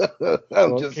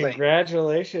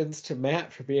 Congratulations to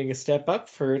Matt for being a step up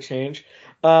for a change.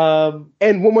 And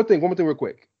one more thing real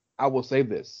quick. I will say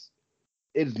this.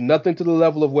 It is nothing to the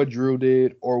level of what Drew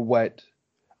did or what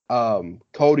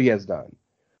Cody has done.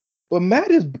 But Matt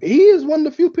is one of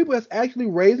the few people that's actually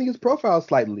raising his profile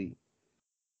slightly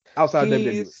outside of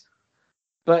WWE.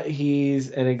 But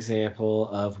he's an example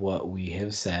of what we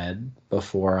have said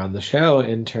before on the show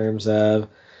in terms of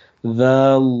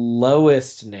the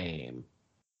lowest name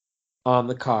on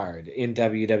the card in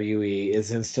WWE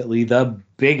is instantly the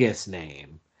biggest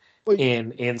name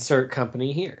in insert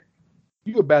company here.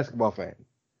 You're a basketball fan.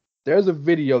 There's a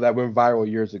video that went viral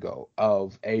years ago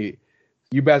of you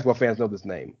basketball fans know this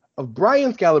name, of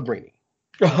Brian Scalabrine.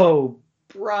 Oh,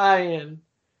 Brian.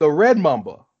 The Red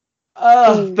Mamba.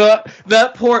 Those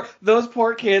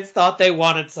poor kids thought they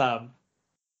wanted some.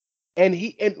 And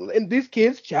and these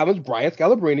kids challenged Brian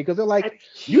Scalabrine because they're like,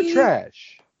 you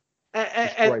trash.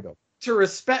 And to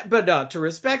respect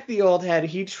the old head,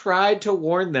 he tried to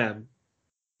warn them.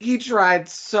 He tried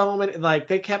so many, like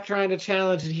they kept trying to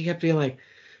challenge, and he kept being like,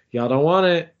 "Y'all don't want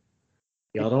it.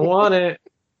 Y'all don't want it.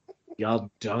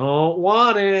 Y'all don't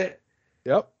want it."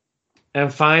 Yep.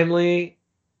 And finally,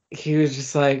 he was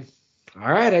just like,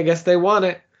 "All right, I guess they want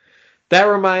it." That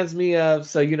reminds me of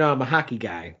I'm a hockey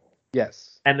guy.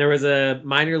 Yes. And there's a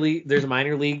minor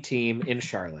league team in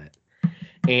Charlotte.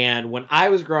 And when I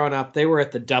was growing up, they were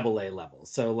at the AA level.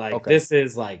 So, this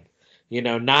is like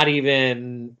not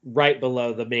even right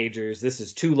below the majors. This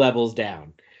is 2 levels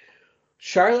down.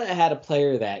 Charlotte had a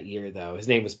player that year, though. His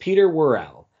name was Peter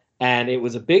Worrell. And it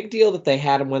was a big deal that they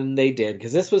had him when they did,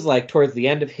 because this was like towards the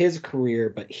end of his career.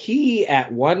 But he,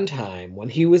 at one time, when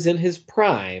he was in his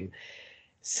prime,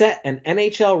 set an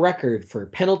NHL record for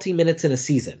penalty minutes in a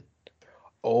season.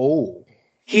 Oh.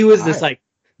 He was this like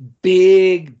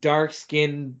big,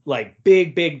 dark-skinned,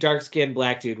 big, dark-skinned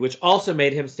black dude, which also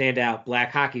made him stand out,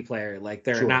 black hockey player. Like,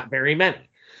 there are not very many.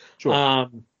 Sure.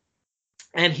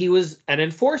 And he was an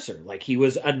enforcer. Like, he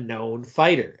was a known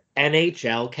fighter.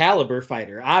 NHL caliber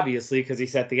fighter, obviously, because he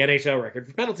set the NHL record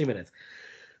for penalty minutes.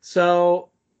 So,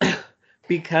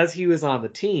 because he was on the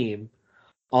team,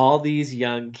 all these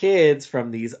young kids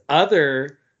from these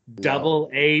other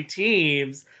AA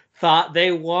teams thought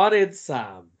they wanted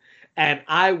some. And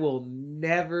I will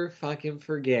never fucking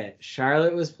forget,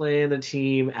 Charlotte was playing a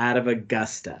team out of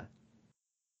Augusta.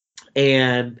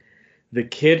 And the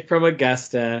kid from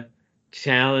Augusta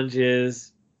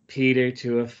challenges Peter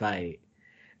to a fight.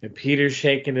 And Peter's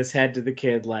shaking his head to the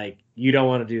kid like, you don't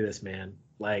want to do this, man.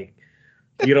 Like,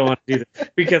 you don't want to do this.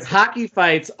 Because hockey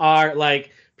fights are,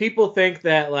 like, people think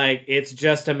that, like, it's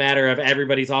just a matter of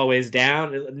everybody's always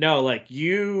down. No, like,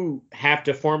 you have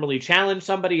to formally challenge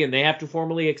somebody and they have to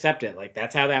formally accept it. Like,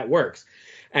 that's how that works.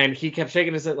 And he kept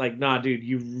shaking his head like, nah, dude,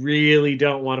 you really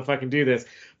don't want to fucking do this.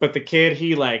 But the kid,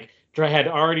 he, like, had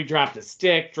already dropped his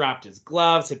stick, dropped his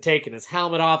gloves, had taken his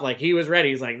helmet off. Like, he was ready.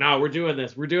 He's like, no, we're doing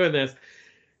this. We're doing this.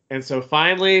 And so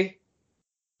finally,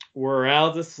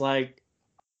 Worrell just like,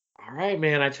 all right,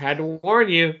 man, I tried to warn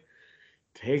you.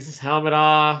 Takes his helmet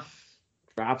off,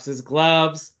 drops his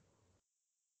gloves.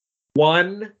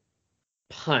 One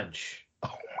punch. Oh,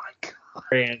 my God.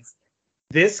 France.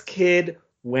 This kid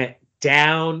went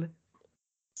down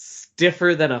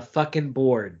stiffer than a fucking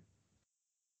board.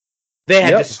 They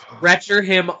had to stretcher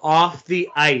him off the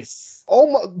ice.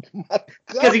 Oh, my God.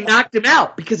 Because he knocked him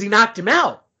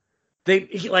out.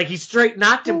 He straight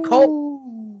knocked him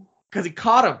cold because he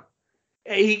caught him.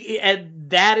 And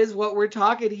that is what we're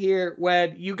talking here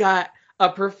when you got a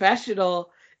professional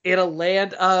in a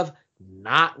land of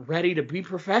not ready to be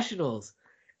professionals.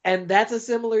 And that's a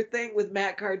similar thing with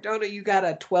Matt Cardona. You got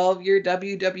a 12-year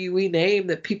WWE name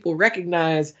that people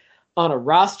recognize on a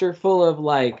roster full of,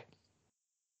 like,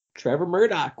 Trevor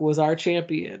Murdoch was our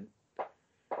champion.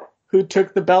 Who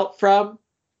took the belt from?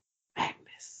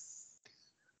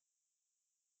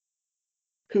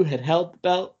 Who had held the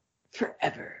belt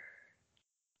forever.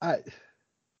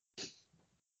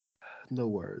 No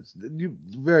words. You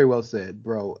very well said,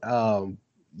 bro.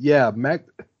 Yeah, Mac.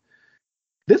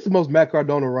 This is the most Matt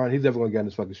Cardona run he's ever gonna get on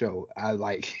this fucking show.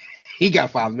 He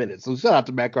got 5 minutes. So shout out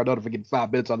to Matt Cardona for getting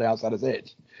 5 minutes on the outsider's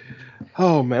edge.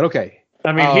 Oh man, okay.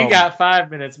 I mean, he got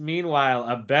 5 minutes. Meanwhile,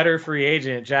 a better free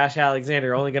agent, Josh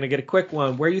Alexander, only gonna get a quick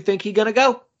one. Where you think he gonna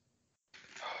go?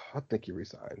 I think he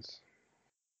resigns.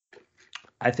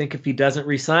 I think if he doesn't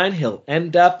resign, he'll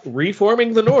end up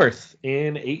reforming the North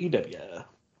in AEW.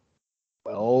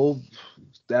 Well,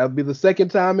 that'll be the second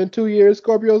time in 2 years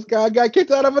Scorpio Sky got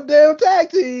kicked out of a damn tag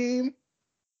team.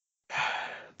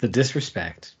 The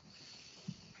disrespect.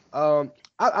 I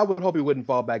would hope he wouldn't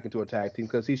fall back into a tag team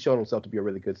because he's shown himself to be a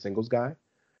really good singles guy.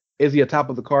 Is he a top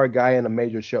of the card guy in a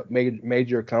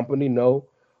major company? No,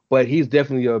 but he's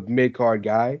definitely a mid card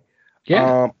guy.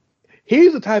 Yeah.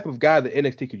 He's the type of guy that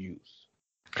NXT could use.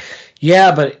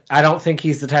 Yeah, but I don't think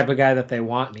he's the type of guy that they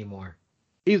want anymore.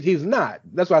 He's not.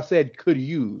 That's why I said could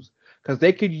use, because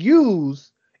they could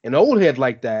use an old head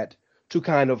like that to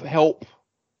kind of help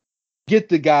get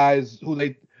the guys who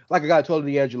they like a guy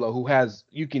Tony D'Angelo who has,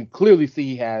 you can clearly see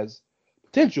he has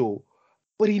potential,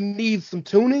 but he needs some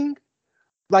tuning.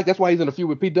 Like that's why he's in a feud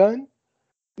with Pete Dunne.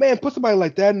 Man, put somebody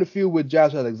like that in the feud with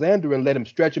Josh Alexander and let him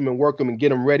stretch him and work him and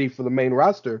get him ready for the main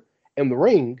roster in the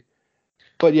ring.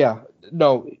 But yeah,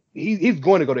 no, he's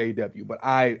going to go to AEW, but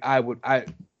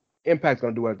Impact's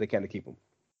going to do whatever they can to keep him.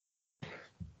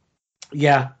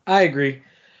 Yeah, I agree.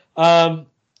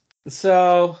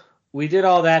 So we did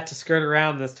all that to skirt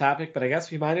around this topic, but I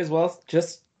guess we might as well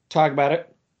just talk about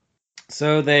it.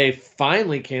 So they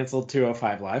finally canceled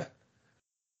 205 Live.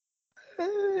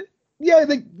 Yeah,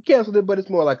 they canceled it, but it's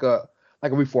more like a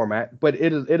reformat. But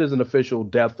it is an official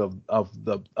death of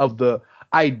the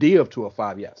idea of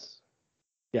 205. Yes.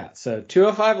 Yeah, so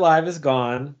 205 Live is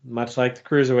gone, much like the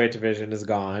Cruiserweight division is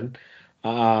gone.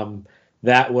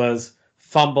 That was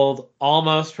fumbled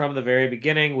almost from the very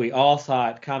beginning. We all saw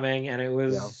it coming, and it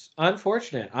was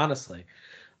unfortunate, honestly.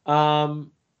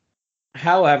 However,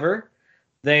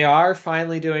 they are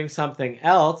finally doing something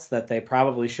else that they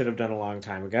probably should have done a long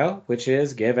time ago, which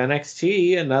is give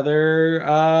NXT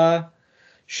another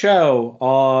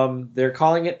show. They're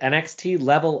calling it NXT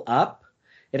Level Up.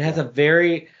 It has a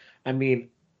very, I mean,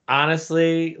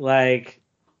 honestly, like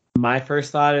my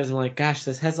first thought is, I'm like, gosh,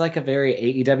 this has like a very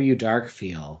AEW Dark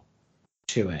feel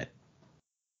to it.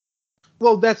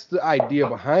 Well, that's the idea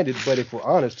behind it, but if we're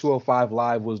honest, 205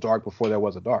 Live was dark before there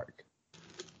was a dark.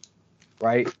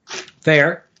 Right?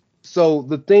 Fair. So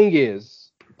the thing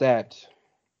is that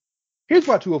here's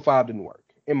why 205 didn't work,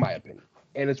 in my opinion.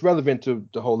 And it's relevant to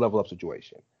the whole level up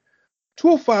situation.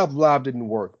 205 Live didn't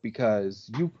work because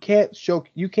you can't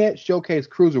showcase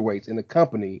cruiserweights in a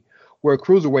company where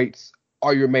cruiserweights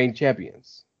are your main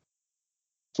champions.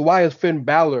 So why is Finn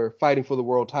Balor fighting for the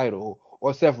world title,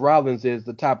 or Seth Rollins is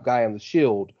the top guy on the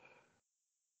Shield,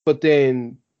 but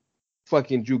then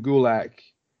fucking Drew Gulak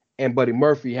and Buddy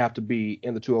Murphy have to be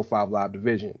in the 205 Live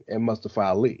division and Mustafa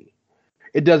Ali?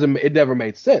 It never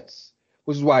made sense,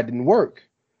 which is why it didn't work.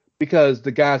 Because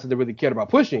the guys that they really cared about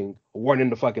pushing weren't in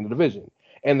the fucking division.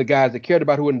 And the guys that cared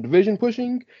about who were in the division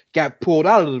pushing got pulled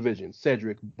out of the division.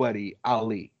 Cedric, Buddy,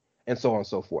 Ali, and so on and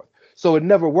so forth. So it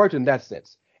never worked in that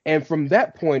sense. And from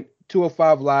that point,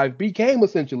 205 Live became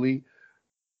essentially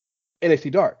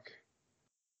NXT Dark.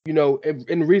 You know,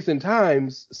 in recent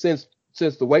times, since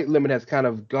the weight limit has kind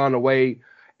of gone away,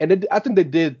 and I think they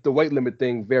did the weight limit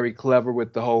thing very clever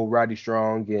with the whole Roddy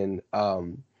Strong and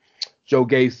Joe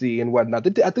Gacy and whatnot.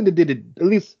 I think they did it at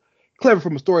least clever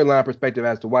from a storyline perspective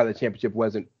as to why the championship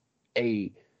wasn't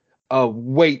a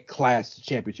weight class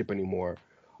championship anymore.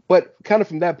 But kind of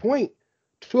from that point,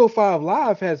 205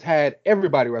 Live has had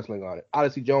everybody wrestling on it.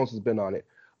 Odyssey Jones has been on it.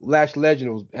 Lash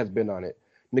Legend has been on it.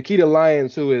 Nikita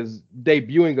Lyons, who is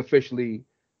debuting officially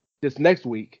this next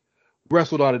week,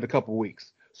 wrestled on it a couple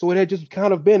weeks. So it had just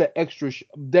kind of been an extra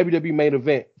WWE main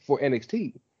event for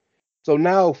NXT. So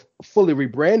now fully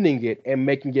rebranding it and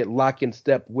making it lock in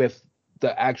step with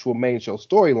the actual main show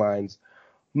storylines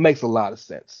makes a lot of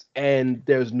sense. And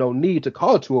there's no need to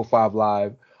call it 205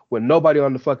 Live when nobody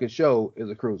on the fucking show is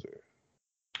a cruiser.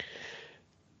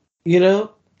 You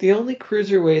know, the only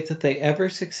cruiserweight that they ever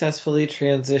successfully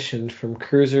transitioned from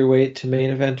cruiserweight to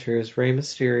main eventer is Rey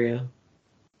Mysterio.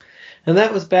 And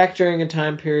that was back during a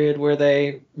time period where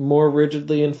they more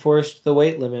rigidly enforced the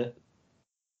weight limit.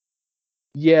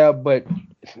 Yeah, but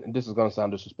this is going to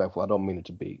sound disrespectful. I don't mean it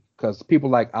to be. Because people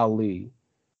like Ali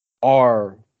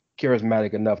are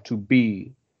charismatic enough to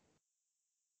be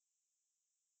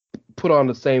put on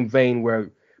the same vein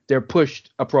where they're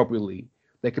pushed appropriately.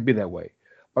 They could be that way.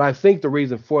 But I think the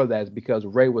reason for that is because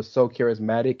Rey was so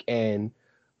charismatic and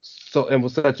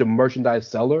was such a merchandise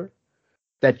seller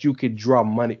that you could draw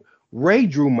money. Rey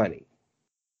drew money,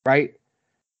 right?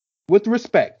 With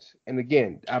respect, and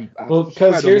again,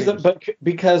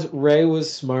 because Rey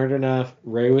was smart enough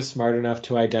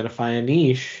to identify a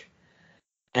niche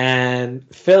and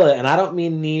fill it. And I don't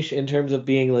mean niche in terms of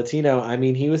being Latino. I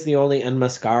mean he was the only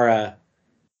Enmascara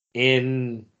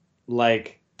in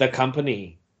like the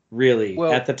company really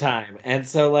at the time, and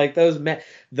so like those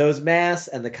masks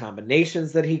and the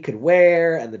combinations that he could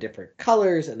wear and the different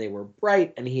colors, and they were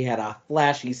bright, and he had a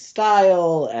flashy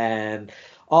style and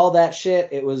all that shit.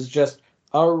 It was just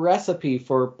a recipe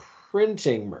for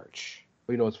printing merch.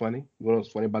 You know what's funny? You know what's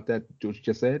funny about that? What you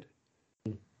just said?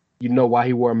 You know why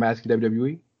he wore a mask in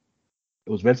WWE? It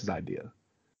was Vince's idea.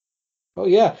 Oh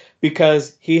yeah,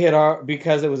 because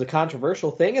because it was a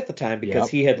controversial thing at the time, because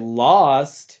he had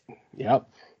lost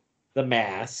the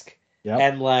mask.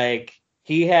 And like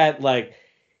he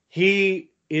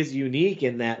is unique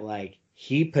in that like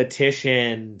he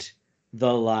petitioned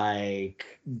the like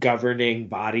governing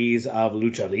bodies of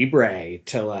Lucha Libre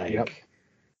to like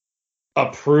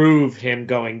approve him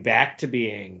going back to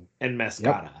being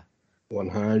Enmascara.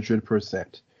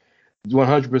 100%.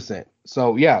 100%.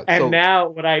 So yeah. And now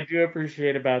what I do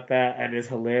appreciate about that and is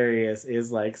hilarious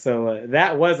is like, so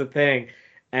that was a thing,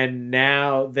 and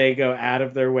now they go out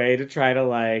of their way to try to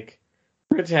like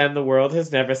pretend the world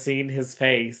has never seen his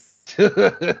face.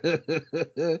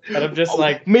 But I'm just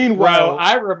like, meanwhile, bro,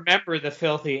 I remember the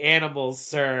filthy animals,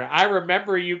 sir. I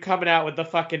remember you coming out with the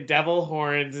fucking devil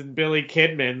horns and Billy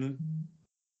Kidman.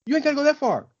 You ain't gotta go that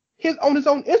far. On his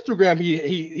own Instagram,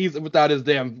 he's without his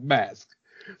damn mask.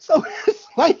 So it's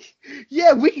like,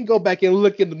 yeah, we can go back and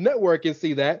look in the network and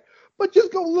see that, but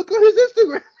just go look on his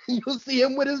Instagram and you'll see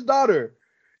him with his daughter,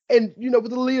 and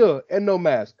with Aaliyah and no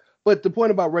mask. But the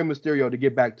point about Rey Mysterio, to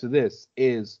get back to this,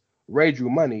 is Rey drew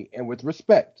money, and with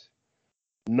respect,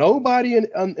 nobody in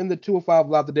the 205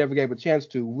 Live that they ever gave a chance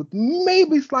to, with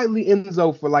maybe slightly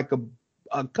Enzo for like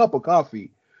a cup of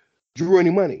coffee, drew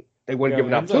any money. They wouldn't give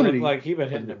an opportunity. Looked like he been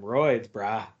hitting them roids,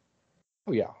 brah.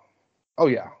 Oh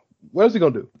yeah. What else he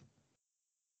gonna do?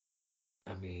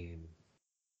 I mean,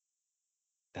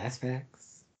 That's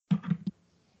facts.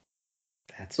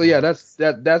 So yeah, that's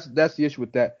the issue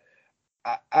with that.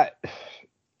 I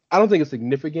don't think it's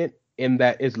significant in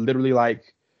that it's literally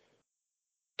like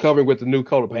covering with the new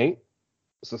coat of paint.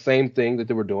 It's the same thing that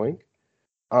they were doing.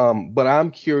 But I'm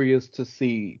curious to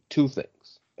see two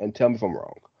things, and tell me if I'm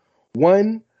wrong.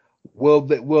 One, will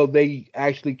they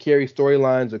actually carry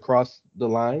storylines across the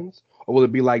lines, or will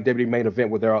it be like WWE main event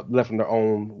where they're left in their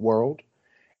own world?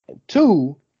 And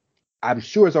two, I'm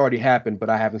sure it's already happened,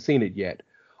 but I haven't seen it yet.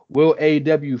 Will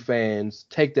AEW fans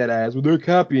take that as, well, they're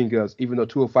copying us, even though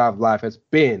 205 Live has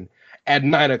been at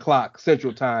 9 o'clock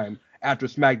Central Time after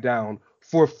SmackDown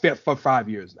for 5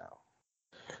 years now?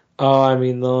 Oh, I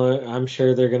mean, I'm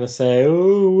sure they're going to say,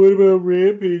 oh, what about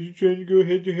Rampage? You're trying to go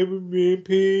head to head with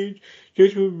Rampage?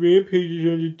 Just when Rampage is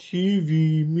on the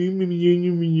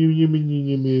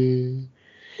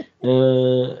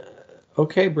TV.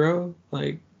 Okay, bro.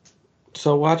 Like,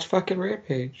 so watch fucking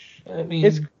Rampage. I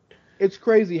mean, it's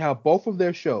crazy how both of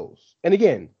their shows, and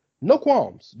again, no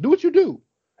qualms, do what you do.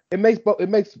 It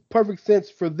makes perfect sense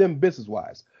for them business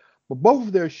wise. But both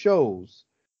of their shows,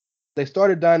 they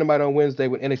started Dynamite on Wednesday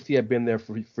when NXT had been there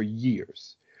for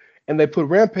years, and they put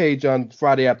Rampage on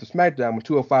Friday after SmackDown when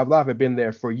 205 Live had been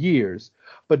there for years.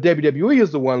 But WWE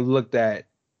is the one looked at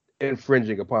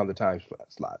infringing upon the time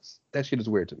slots. That shit is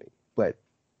weird to me. But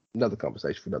another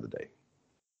conversation for another day.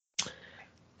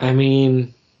 I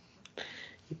mean,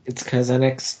 it's because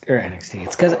NXT.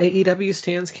 It's because AEW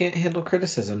stands can't handle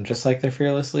criticism, just like their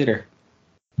fearless leader.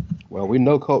 Well, we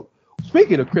know.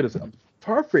 Speaking of criticism,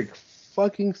 perfect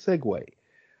fucking segue.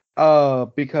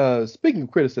 Because speaking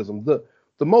of criticism, the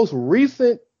most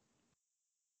recent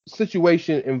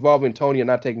situation involving Tony and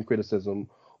not taking criticism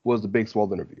was the Big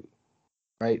Swole interview,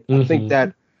 right? Mm-hmm. I think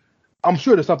that I'm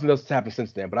sure there's something else that's happened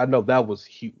since then, but I know that was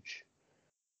huge.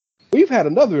 We've had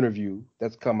another interview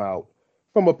that's come out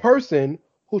from a person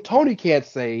who Tony can't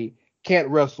say can't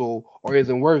wrestle or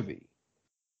isn't worthy.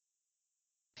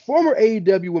 Former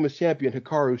AEW Women's Champion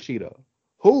Hikaru Shida,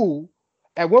 who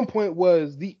at one point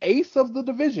was the ace of the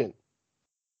division.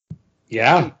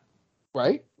 Yeah.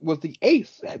 Right? Was the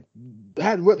ace. Had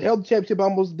held the championship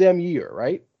almost a damn year,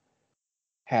 right?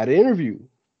 Had an interview.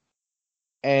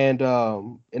 And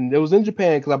it was in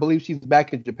Japan, because I believe she's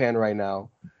back in Japan right now.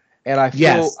 And I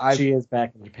feel she is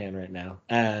back in Japan right now.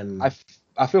 And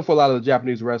I feel for a lot of the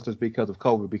Japanese wrestlers because of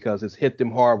COVID, because it's hit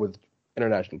them hard with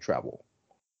international travel.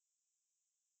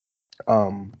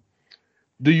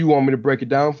 Do you want me to break it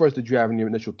down first? Did you have any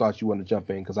initial thoughts you want to jump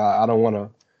in? Because I don't want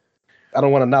to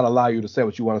not allow you to say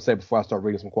what you want to say before I start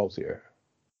reading some quotes here.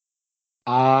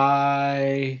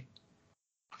 I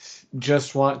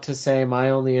just want to say my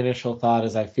only initial thought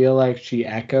is I feel like she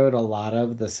echoed a lot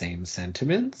of the same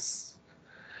sentiments.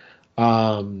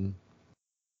 And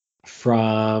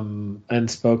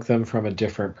spoke them from a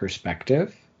different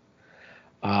perspective.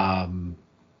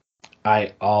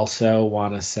 I also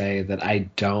want to say that I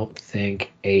don't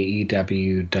think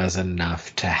AEW does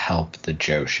enough to help the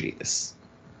Joshis.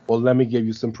 Well, let me give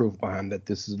you some proof behind that.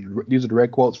 These are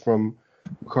direct quotes from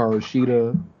Hikaru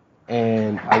Shida,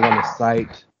 and I want to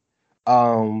cite.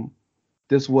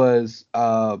 This was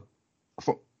from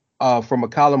a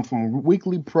column from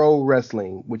Weekly Pro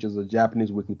Wrestling, which is a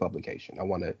Japanese weekly publication. I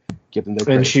want to give them their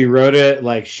credit. And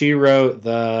she wrote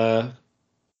the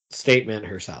statement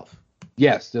herself.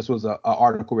 Yes, this was an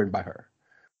article written by her.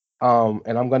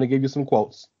 And I'm going to give you some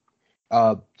quotes.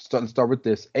 Start with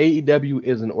this. AEW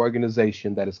is an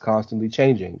organization that is constantly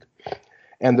changing,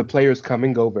 and the players come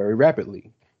and go very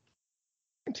rapidly.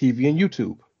 TV and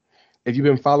YouTube. If you've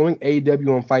been following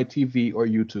AEW on Fight TV or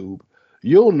YouTube,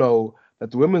 you'll know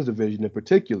that the women's division in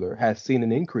particular has seen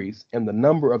an increase in the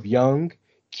number of young,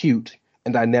 cute,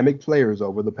 and dynamic players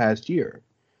over the past year.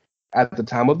 At the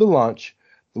time of the launch,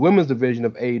 the women's division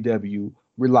of AEW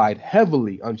relied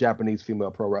heavily on Japanese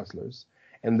female pro wrestlers,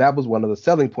 and that was one of the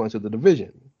selling points of the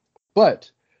division. But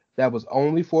that was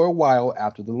only for a while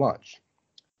after the launch.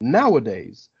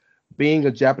 Nowadays, being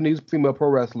a Japanese female pro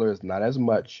wrestler is not as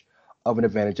much of an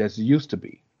advantage as it used to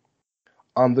be.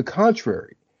 On the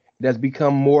contrary, it has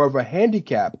become more of a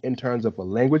handicap in terms of a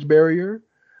language barrier,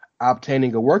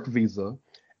 obtaining a work visa,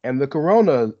 and the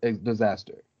corona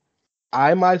disaster.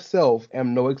 I myself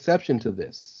am no exception to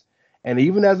this, and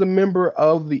even as a member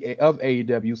of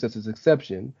AEW since its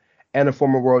inception and a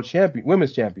former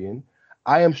women's champion,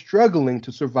 I am struggling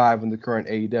to survive in the current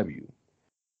AEW.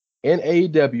 In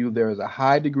AEW, there is a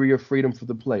high degree of freedom for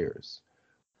the players,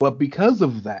 but because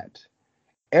of that,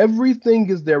 everything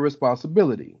is their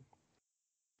responsibility.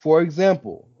 For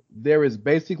example, there is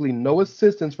basically no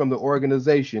assistance from the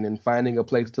organization in finding a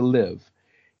place to live,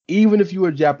 even if you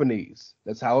are Japanese.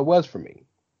 That's how it was for me.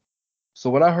 So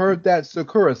when I heard that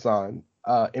Sakura-san,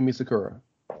 Emi Sakura,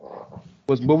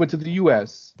 was moving to the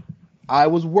U.S., I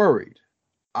was worried.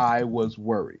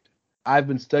 I've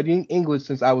been studying English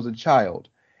since I was a child,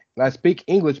 and I speak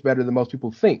English better than most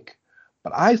people think,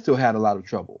 but I still had a lot of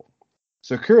trouble.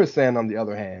 Sakura-san, on the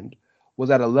other hand, was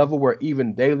at a level where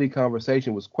even daily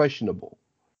conversation was questionable.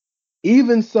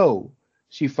 Even so,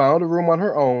 she found a room on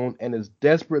her own and is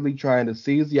desperately trying to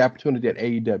seize the opportunity at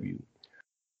AEW.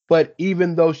 But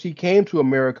even though she came to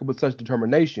America with such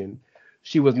determination,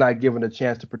 she was not given a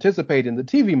chance to participate in the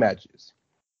TV matches.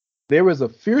 There is a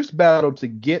fierce battle to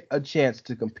get a chance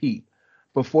to compete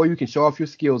before you can show off your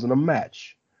skills in a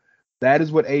match. That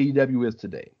is what AEW is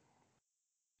today.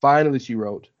 Finally, she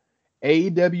wrote,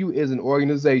 AEW is an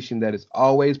organization that is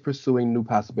always pursuing new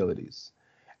possibilities.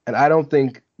 And I don't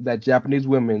think that Japanese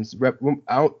women's wrestling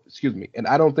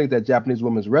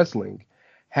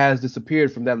has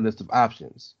disappeared from that list of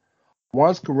options.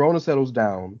 Once Corona settles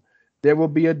down, there will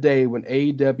be a day when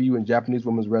AEW and Japanese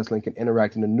women's wrestling can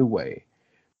interact in a new way.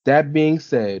 That being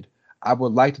said, I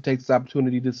would like to take this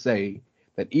opportunity to say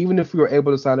that even if we were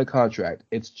able to sign a contract,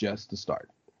 it's just the start.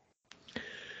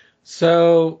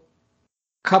 So,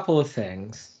 couple of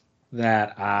things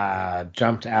that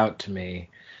jumped out to me.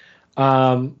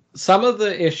 Some of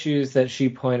the issues that she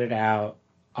pointed out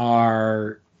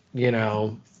are,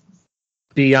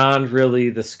 beyond really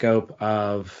the scope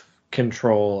of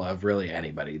control of really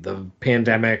anybody. The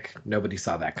pandemic, nobody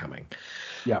saw that coming.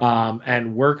 Yeah.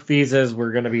 And work visas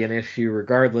were going to be an issue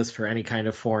regardless for any kind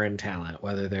of foreign talent,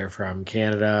 whether they're from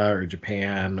Canada or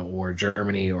Japan or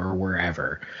Germany or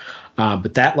wherever.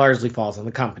 But that largely falls on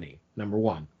the company, number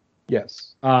one.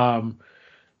 Yes.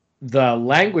 The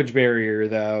language barrier,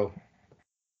 though,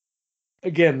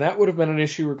 again, that would have been an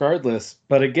issue regardless.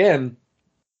 But again,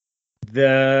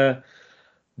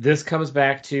 this comes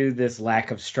back to this lack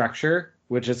of structure,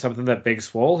 which is something that Big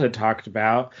Swole had talked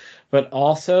about, but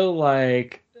also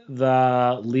like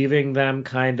the leaving them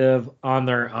kind of on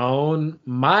their own.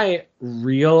 My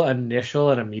real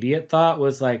initial and immediate thought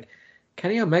was like,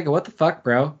 Kenny Omega, what the fuck,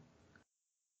 bro?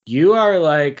 You are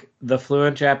like the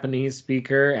fluent Japanese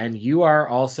speaker, and you are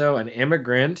also an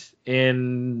immigrant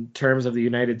in terms of the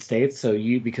United States. So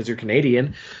because you're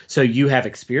Canadian, so you have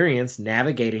experience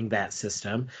navigating that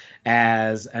system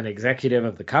as an executive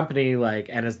of the company,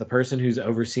 and as the person who's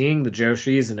overseeing the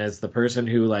Joshis, and as the person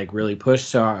who really pushed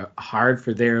so hard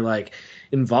for their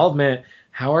involvement.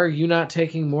 How are you not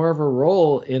taking more of a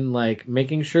role in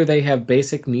making sure they have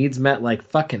basic needs met, like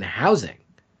fucking housing?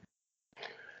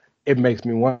 It makes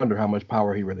me wonder how much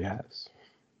power he really has.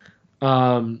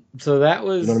 So that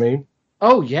was, you know what I mean?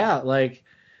 Oh yeah.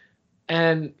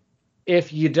 And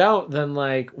if you don't, then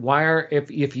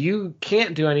if you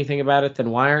can't do anything about it, then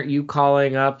why aren't you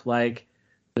calling up the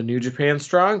New Japan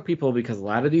Strong people? Because a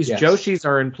lot of these Joshis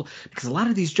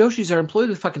are employed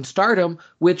with fucking Stardom,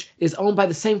 which is owned by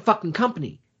the same fucking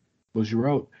company. Was you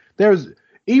wrote.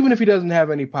 Even if he doesn't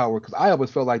have any power, because I always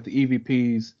felt like the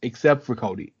EVPs, except for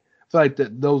Cody, like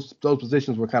those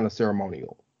positions were kind of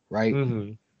ceremonial, right?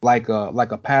 Mm-hmm. Like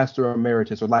a pastor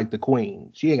emeritus or like the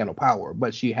queen. She ain't got no power,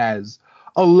 but she has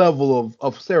a level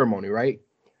of ceremony, right?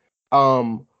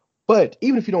 But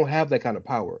even if you don't have that kind of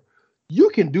power, you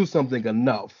can do something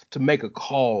enough to make a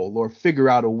call or figure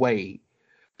out a way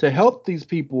to help these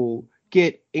people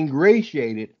get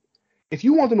ingratiated. If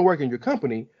you want them to work in your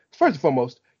company, first and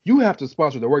foremost, you have to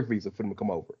sponsor their work visa for them to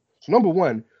come over. So number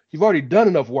one, you've already done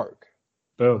enough work.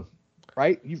 Boom.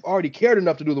 Right? You've already cared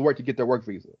enough to do the work to get their work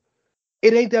visa.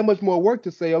 It ain't that much more work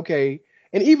to say, okay,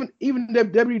 and even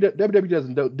WWE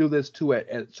doesn't do this too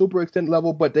at super extent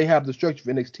level, but they have the structure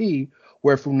of NXT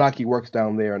where Funaki works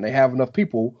down there, and they have enough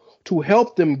people to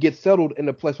help them get settled in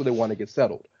the place where they want to get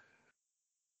settled.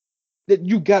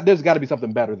 There's got to be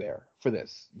something better there for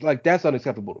this. That's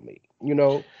unacceptable to me.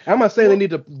 I'm not saying they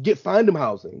need to find them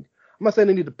housing. I'm not saying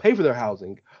they need to pay for their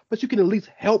housing, but you can at least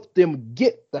help them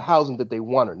get the housing that they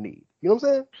want or need. You know what I'm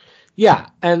saying? Yeah.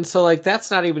 And so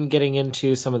that's not even getting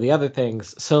into some of the other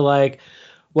things. So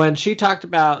when she talked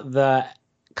about the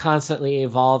constantly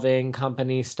evolving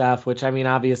company stuff, which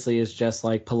obviously is just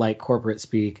polite corporate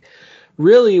speak.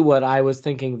 Really what I was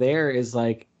thinking there is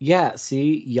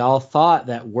see, y'all thought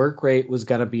that work rate was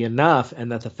going to be enough,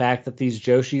 and that the fact that these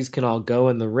Joshis can all go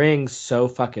in the ring so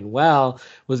fucking well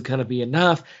was going to be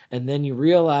enough. And then you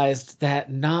realized that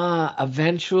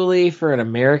eventually for an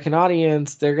American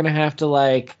audience, they're going to have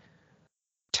to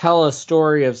tell a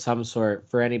story of some sort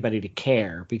for anybody to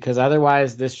care, because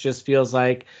otherwise this just feels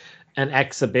like an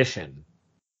exhibition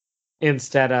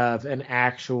instead of an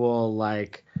actual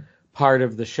part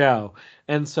of the show.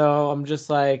 And so I'm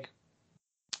just I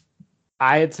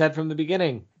had said from the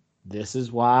beginning, this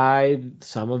is why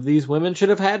some of these women should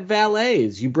have had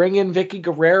valets. You bring in Vicky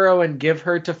Guerrero and give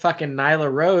her to fucking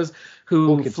Nyla Rose,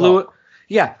 who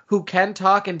can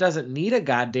talk and doesn't need a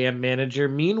goddamn manager.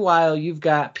 Meanwhile, you've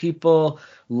got people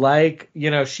like,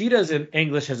 Shida's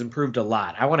English has improved a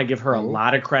lot. I want to give her a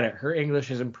lot of credit. Her English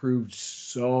has improved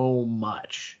so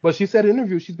much. But she said in an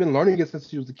interview she's been learning it since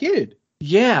she was a kid.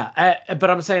 Yeah,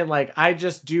 but I'm saying, like, I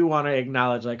just do want to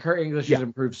acknowledge, like, her English has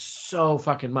improved so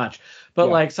fucking much. But,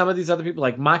 like, some of these other people,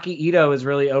 like, Maki Ito is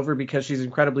really over because she's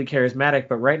incredibly charismatic,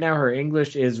 but right now her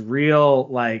English is real,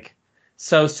 like,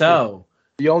 so-so.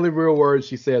 The only real words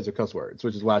she says are cuss words,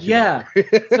 which is why she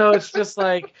So it's just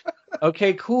like,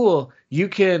 okay, cool. You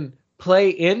can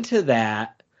play into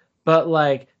that, but,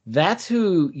 like, that's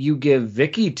who you give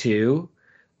Vicky to.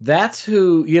 That's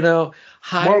who,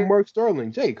 Mark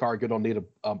Sterling. Jay Cargill don't need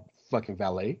a fucking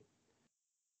valet.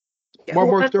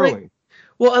 Mark Sterling.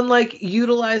 And like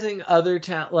utilizing other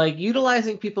talent, like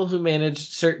utilizing people who manage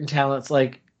certain talents,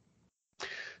 like,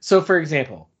 so for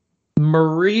example,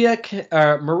 Maria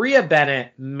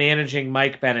Bennett managing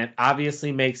Mike Bennett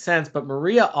obviously makes sense, but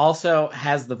Maria also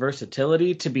has the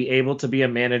versatility to be able to be a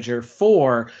manager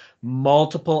for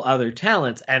multiple other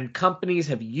talents, and companies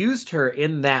have used her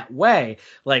in that way.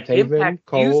 Like Taven,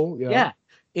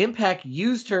 Impact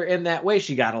used her in that way.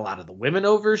 She got a lot of the women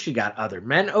over. She got other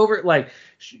men over. Like,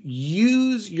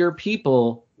 use your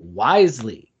people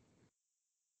wisely.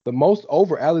 The most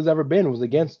over Allie's ever been was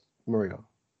against Maria.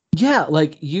 Yeah,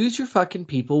 like, use your fucking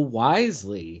people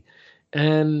wisely.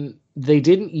 And they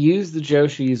didn't use the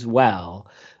Joshis well.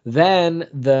 Then,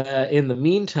 in the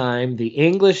meantime, the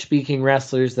English-speaking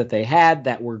wrestlers that they had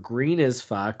that were green as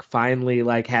fuck finally,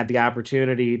 like, had the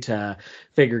opportunity to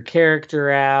figure character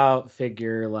out,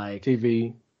 figure, like,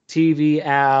 TV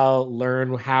out,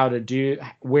 learn how to do,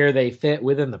 where they fit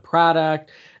within the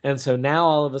product. And so now,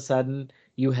 all of a sudden,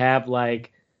 you have,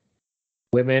 like,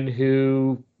 women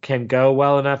who can go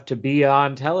well enough to be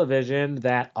on television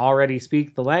that already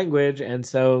speak the language. And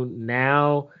so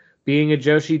now being a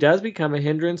Joshi does become a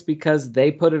hindrance because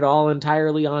they put it all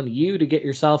entirely on you to get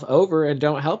yourself over and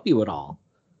don't help you at all.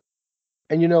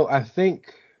 And I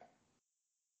think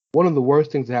one of the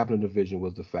worst things that happened in the division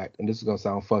was the fact, and this is going to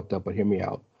sound fucked up, but hear me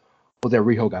out, was that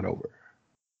Riho got over.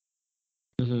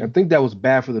 I think that was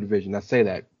bad for the division. I say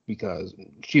that because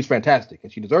she's fantastic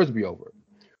and she deserves to be over.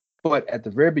 But at the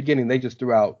very beginning, they just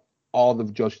threw out all the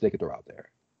Joshis they could throw out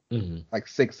there. Like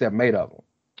 6, 7, 8 of them.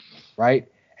 Right?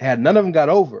 Had none of them got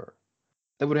over,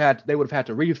 they would have had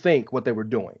to rethink what they were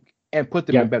doing and put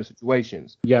them in better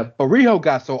situations. But Riho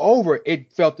got so over,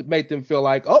 it made them feel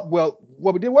like, oh, well,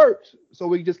 what we did worked. So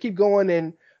we just keep going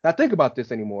and not think about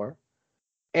this anymore.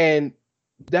 And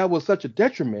that was such a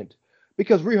detriment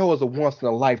because Riho is a once in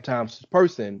a lifetime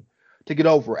person to get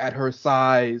over at her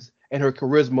size and her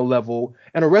charisma level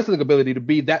and her wrestling ability to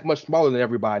be that much smaller than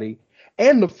everybody.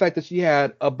 And the fact that she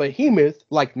had a behemoth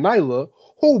like Nyla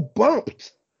who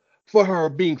bumped for her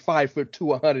being 5'2",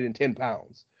 110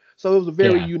 pounds. So it was a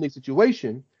very unique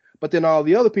situation. But then all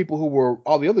the other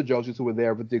Joshis who were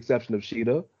there, with the exception of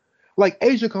Shida, like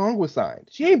Asia Kong was signed.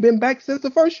 She ain't been back since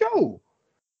the first show.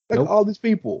 Like all these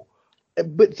people.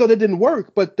 But so that didn't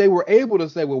work. But they were able to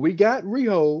say, well, we got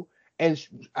Riho. And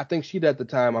I think Shida at the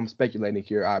time, I'm speculating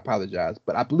here, I apologize,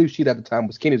 but I believe Shida at the time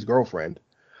was Kenny's girlfriend.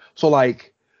 So,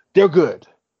 like, they're good.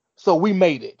 So we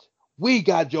made it. We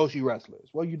got Joshi wrestlers.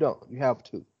 Well, you don't. You have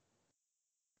 2.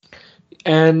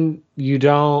 And you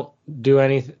don't do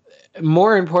anything.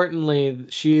 More importantly,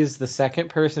 she is the second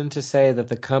person to say that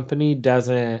the company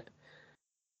doesn't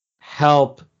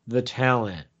help the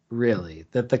talent, really.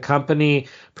 That the company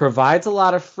provides a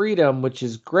lot of freedom, which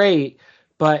is great.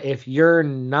 But if you're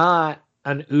not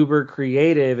an uber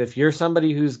creative, if you're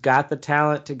somebody who's got the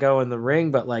talent to go in the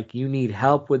ring, but like you need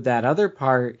help with that other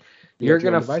part, you're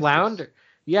going to flounder.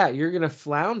 Yeah, you're going to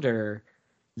flounder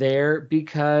there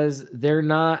because they're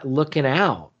not looking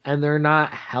out and they're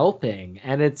not helping.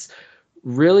 And it's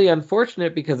really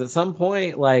unfortunate because at some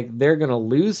point, like, they're going to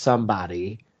lose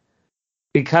somebody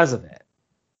because of it.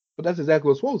 But that's exactly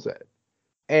what Swole said.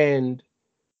 And,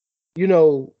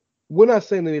 we're not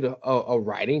saying they need a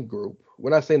writing group. We're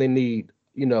not saying they need,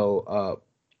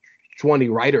 20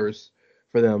 writers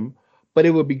for them. But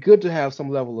it would be good to have some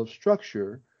level of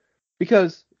structure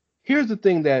because here's the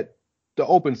thing the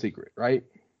open secret, right?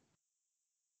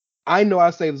 I know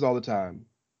I say this all the time.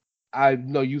 I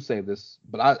know you say this,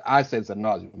 but I say this ad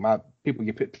nauseum. My people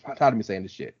get tired of me saying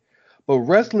this shit. But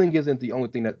wrestling isn't the only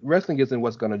thing wrestling isn't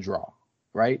what's going to draw,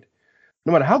 right?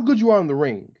 No matter how good you are in the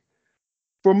ring,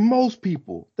 for most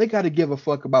people, they got to give a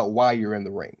fuck about why you're in the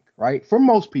ring, right? For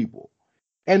most people.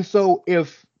 And so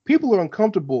if people are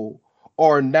uncomfortable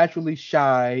are naturally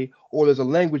shy, or there's a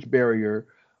language barrier,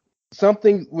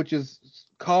 something which is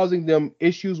causing them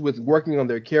issues with working on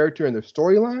their character and their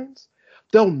storylines,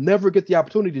 they'll never get the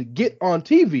opportunity to get on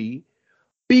TV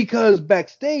because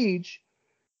backstage,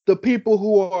 the people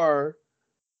who are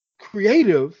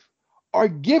creative are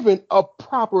given a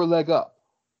proper leg up.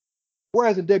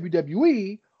 Whereas in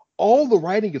WWE, all the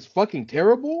writing is fucking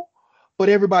terrible, but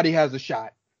everybody has a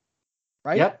shot.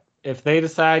 Right? Yep. If they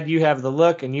decide you have the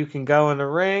look and you can go in the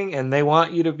ring and they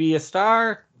want you to be a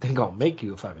star, they're going to make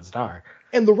you a fucking star.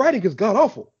 And the writing is god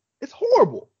awful. It's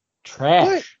horrible.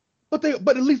 Trash. But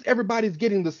at least everybody's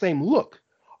getting the same look.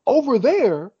 Over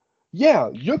there, yeah,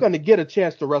 you're going to get a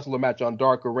chance to wrestle a match on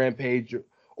Dark or Rampage,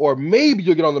 or maybe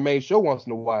you'll get on the main show once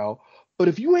in a while. But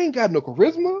if you ain't got no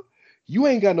charisma, you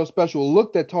ain't got no special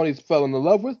look that Tony's fell in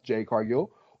love with, Jade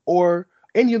Cargill, or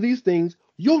any of these things,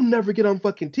 you'll never get on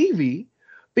fucking TV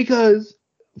because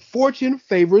fortune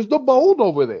favors the bold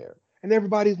over there. And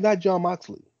everybody's not Jon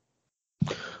Moxley.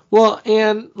 Well,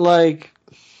 and like,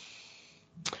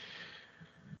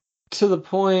 to the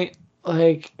point,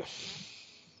 like,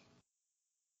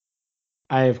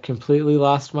 I have completely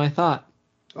lost my thought.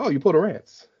 Oh, you pulled a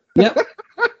rants. Yep.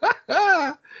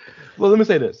 Well, let me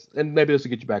say this, and maybe this will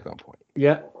get you back on point.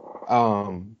 Yeah.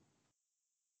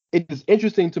 It is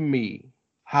interesting to me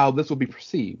how this will be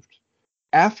perceived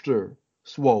after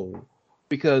Swole,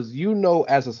 because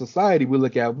as a society, we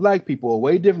look at black people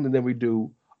way differently than we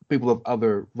do people of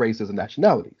other races and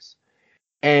nationalities.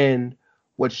 And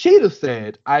what Sheeta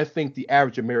said, I think the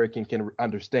average American can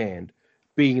understand,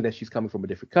 being that she's coming from a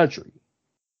different country.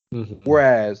 Mm-hmm.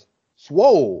 Whereas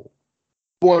Swole,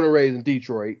 born and raised in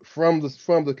Detroit, from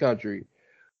the country,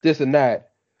 this and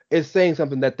that, is saying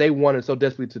something that they wanted so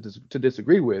desperately to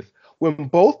disagree with, when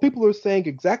both people are saying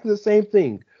exactly the same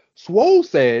thing. Swole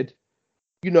said,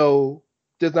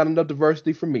 there's not enough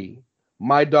diversity for me.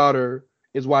 My daughter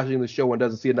is watching the show and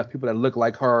doesn't see enough people that look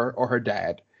like her or her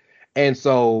dad. And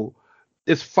so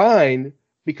it's fine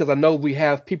because I know we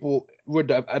have people, we're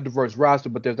a diverse roster,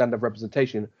 but there's not enough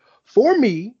representation. For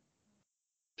me,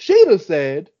 Sheeta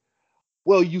said,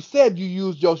 well, you said you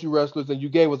used Joshi wrestlers and you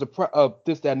gave us a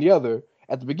this, that, and the other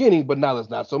at the beginning, but now there's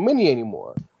not so many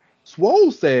anymore.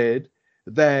 Swole said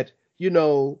that,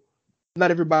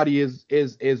 not everybody is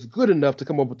good enough to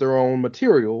come up with their own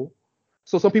material,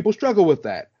 so some people struggle with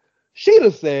that.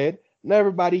 Sheeta said, not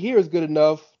everybody here is good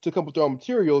enough to come up with their own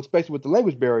material, especially with the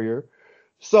language barrier,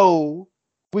 so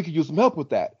we could use some help with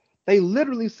that. They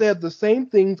literally said the same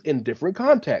things in different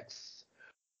contexts,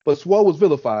 but Swole was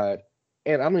vilified,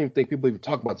 and I don't even think people even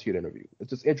talk about the Sheeta interview.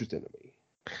 It's just interesting to me.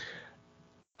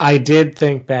 I did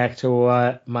think back to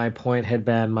what my point had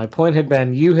been. My point had been,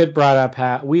 we had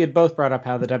both brought up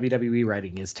how the WWE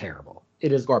writing is terrible.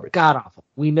 It is garbage. God awful.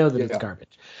 We know that it's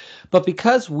garbage. But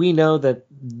because we know that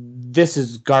this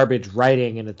is garbage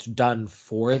writing and it's done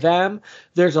for them,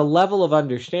 there's a level of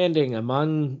understanding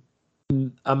among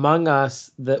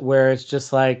us that where it's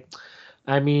just like,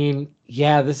 I mean,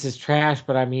 yeah, this is trash,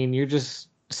 but I mean, you're just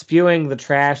spewing the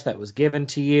trash that was given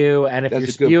to you, and if you're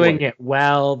spewing it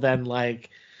well, then like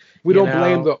we don't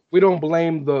blame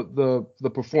the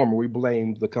performer, we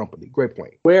blame the company. Great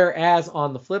point. Whereas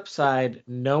on the flip side,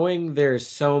 knowing there's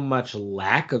so much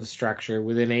lack of structure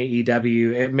within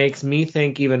AEW, it makes me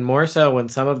think even more so when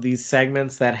some of these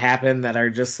segments that happen that are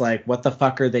just like, what the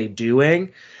fuck are they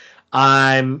doing?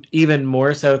 I'm even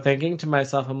more so thinking to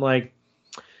myself, I'm like,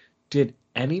 did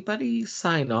anybody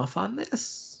sign off on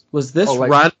this? Was this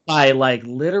run by like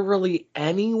literally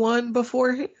anyone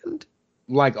beforehand?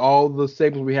 Like all the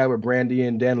segments we had with Brandy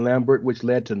and Dan Lambert, which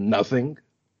led to nothing.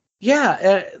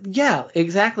 Yeah,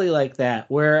 exactly like that.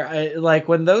 Where like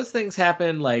when those things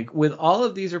happen, like with all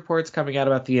of these reports coming out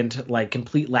about the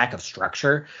complete lack of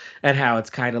structure and how it's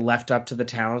kind of left up to the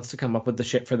talents to come up with the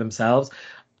shit for themselves.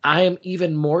 I am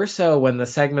even more so when the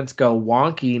segments go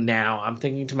wonky now. I'm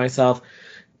thinking to myself,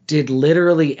 did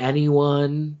literally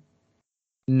anyone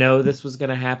know this was going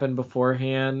to happen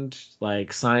beforehand?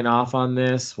 Like, sign off on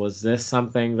this? Was this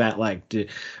something that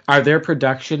are there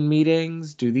production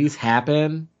meetings? Do these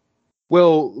happen?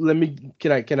 Well,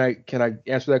 can I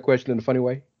answer that question in a funny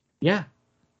way? Yeah.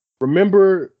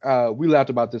 Remember, we laughed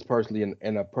about this personally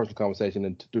in a personal conversation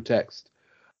and through text,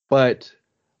 but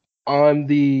on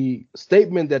the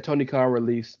statement that Tony Khan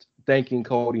released thanking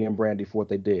Cody and Brandy for what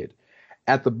they did,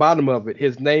 at the bottom of it,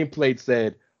 his nameplate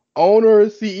said owner,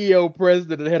 CEO,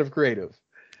 president, and head of creative.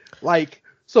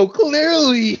 So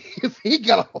clearly, if he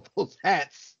got all those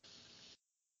hats,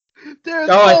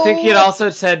 I think it also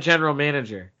said general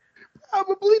manager.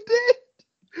 Probably did.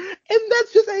 And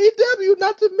that's just AEW,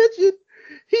 not to mention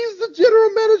he's the general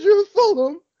manager of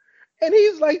Fulham. and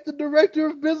he's like the director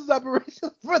of business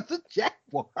operations for the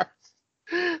Jaguars.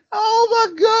 Oh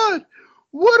my God,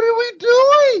 what are we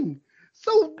doing?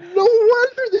 So no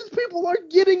wonder these people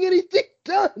aren't getting anything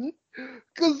done,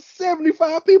 because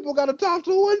 75 people got to talk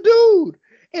to one dude,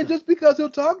 and just because he'll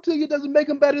talk to you doesn't make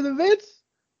him better than Vince.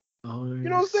 You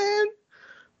know what I'm saying?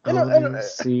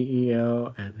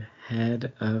 CEO and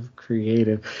head of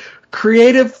creative.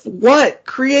 Creative what?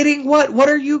 Creating what? What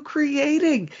are you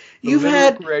creating? You've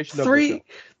had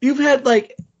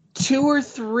like 2 or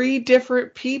 3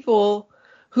 different people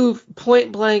who've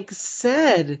point blank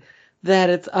said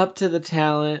that it's up to the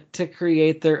talent to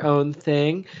create their own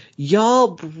thing. Y'all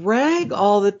brag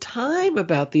all the time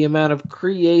about the amount of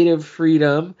creative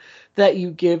freedom that you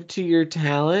give to your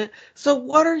talent. So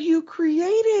what are you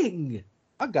creating?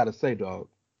 I gotta say, dog,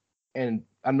 and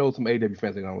I know some AEW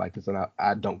fans are gonna like this, and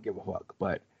I don't give a fuck,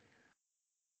 but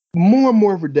more and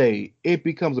more every day, it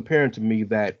becomes apparent to me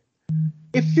that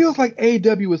it feels like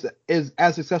AEW is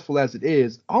as successful as it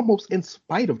is, almost in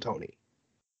spite of Tony.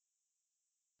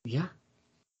 Yeah.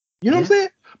 You know what I'm saying?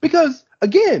 Because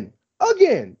again,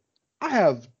 I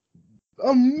have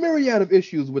a myriad of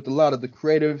issues with a lot of the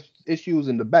creative issues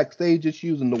and the backstage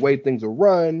issues and the way things are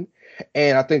run.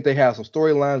 And I think they have some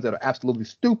storylines that are absolutely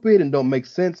stupid and don't make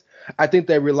sense. I think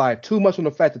they rely too much on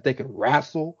the fact that they can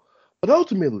wrestle. But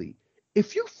ultimately,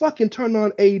 if you fucking turn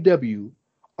on AEW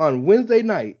on Wednesday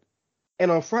night and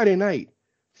on Friday night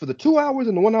for the 2 hours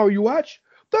and the 1 hour you watch,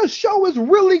 the show is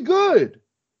really good.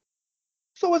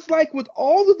 So it's like with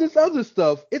all of this other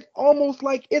stuff, it's almost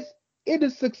like it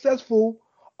is successful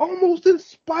almost in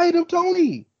spite of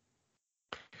Tony.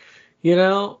 You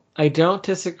know, I don't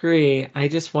disagree. I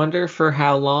just wonder for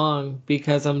how long,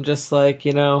 because I'm just like,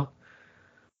 you know,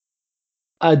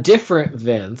 a different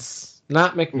Vince,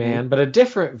 not McMahon, but a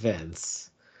different Vince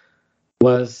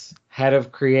was head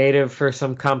of creative for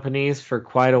some companies for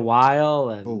quite a while,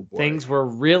 and things were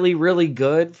really, really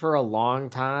good for a long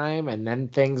time, and then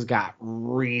things got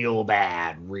real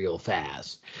bad real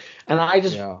fast. And I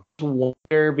just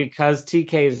wonder, because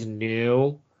TK's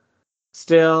new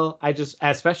still,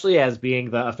 especially as being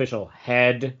the official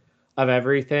head of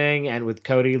everything, and with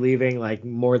Cody leaving like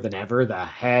more than ever the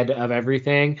head of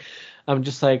everything, I'm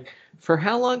just like, for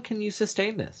how long can you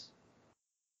sustain this?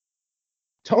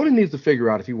 Tony needs to figure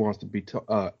out if he wants to be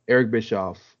Eric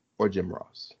Bischoff or Jim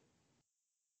Ross.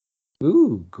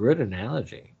 Ooh, good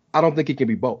analogy. I don't think he can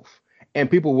be both. And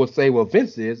people will say, well,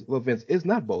 Vince is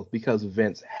not both, because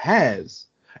Vince has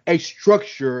a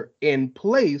structure in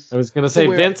place. I was going to say,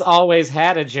 Vince always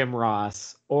had a Jim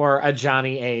Ross or a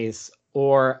Johnny Ace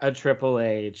or a Triple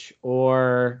H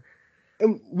or...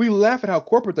 And we laugh at how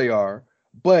corporate they are,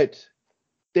 but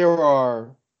there are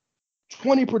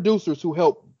 20 producers who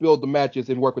help build the matches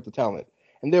and work with the talent.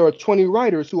 And there are 20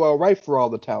 writers who are write for all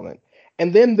the talent.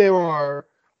 And then there are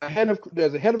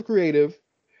there's a head of creative,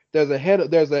 there's a head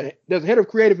of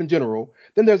creative in general,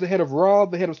 then there's a head of Raw,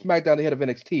 the head of SmackDown, the head of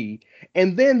NXT,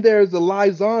 and then there's the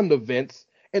liaison of Vince.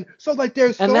 And so like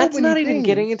there's so many things. And that's not even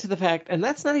getting into the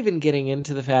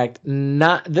fact,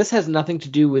 this has nothing to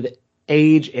do with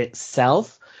age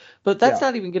itself, but that's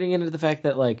not even getting into the fact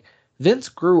that like Vince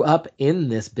grew up in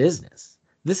this business.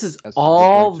 This is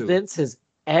all Vince has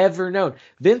ever known.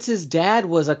 Vince's dad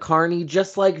was a carny,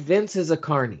 just like Vince is a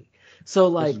carny. So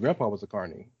like his grandpa was a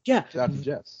carny. Yeah. Shout out to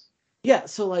Jess. Yeah,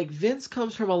 so like Vince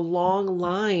comes from a long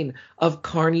line of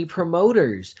carny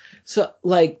promoters. So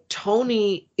like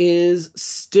Tony is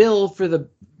still for the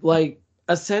like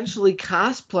essentially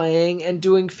cosplaying and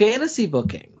doing fantasy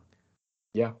booking.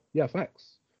 Yeah,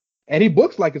 facts. And he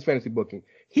books like it's fantasy booking.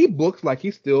 He books like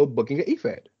he's still booking at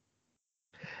EFED.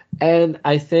 And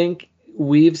I think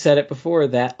we've said it before,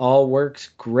 that all works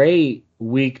great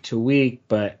week to week,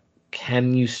 but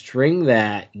can you string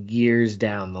that years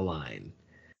down the line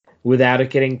without it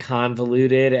getting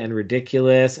convoluted and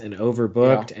ridiculous and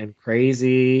overbooked and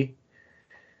crazy?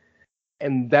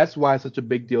 And that's why it's such a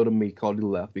big deal to me Cody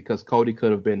left, because Cody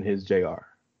could have been his JR.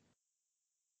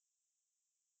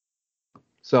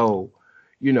 So,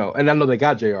 you know, and I know they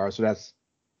got JR, so that's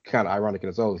kind of ironic in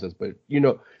its own sense, but, you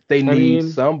know, they need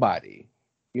somebody,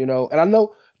 you know. And I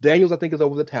know Daniels, I think, is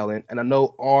over the talent, and I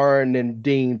know Arn and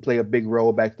Dean play a big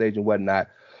role backstage and whatnot.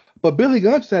 But Billy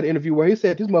Gunn just had an interview where he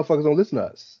said, these motherfuckers don't listen to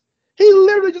us. He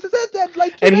literally just said that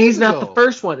like 2 And he's days not ago. the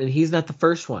first one, and he's not the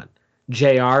first one.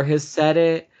 JR has said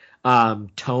it.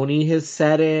 Tony has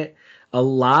said it. A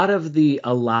lot of the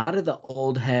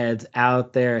old heads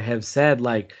out there have said,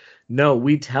 like, no,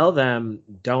 we tell them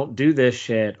don't do this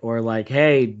shit, or like,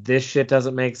 hey, this shit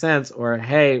doesn't make sense, or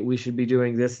hey, we should be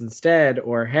doing this instead,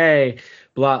 or hey,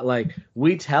 blah. Like,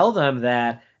 we tell them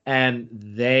that, and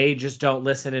they just don't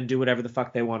listen and do whatever the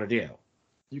fuck they want to do.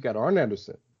 You got Arn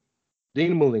Anderson,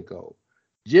 Dean Malenko,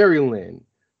 Jerry Lynn,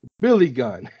 Billy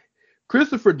Gunn,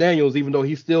 Christopher Daniels, even though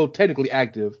he's still technically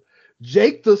active,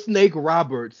 Jake the Snake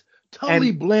Roberts,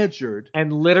 Tully Blanchard.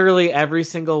 And literally every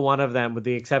single one of them, with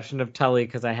the exception of Tully,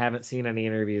 because I haven't seen any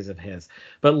interviews of his,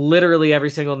 but literally every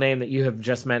single name that you have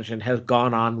just mentioned has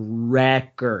gone on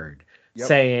record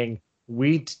saying,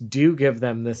 we do give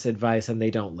them this advice and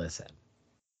they don't listen.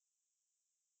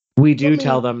 We do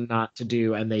tell them not to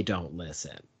do and they don't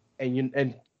listen.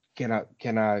 And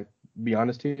can I be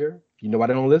honest here? You know why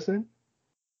they don't listen?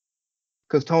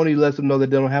 Because Tony lets them know that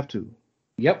they don't have to.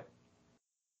 Yep.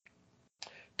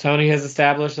 Tony has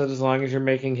established that as long as you're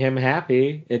making him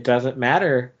happy, it doesn't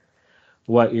matter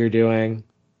what you're doing.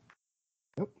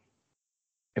 Yep.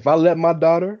 If I let my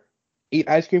daughter eat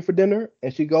ice cream for dinner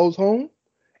and she goes home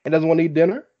and doesn't want to eat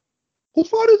dinner, whose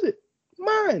fault is it?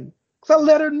 Mine. Because I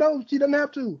let her know she doesn't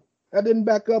have to. I didn't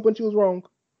back up when she was wrong.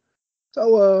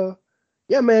 So,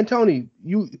 yeah, man, Tony,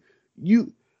 you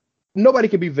nobody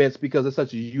can be Vince because it's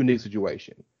such a unique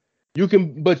situation. You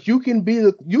can be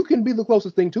the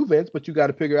closest thing to Vince, but you got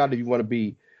to figure out if you want to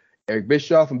be Eric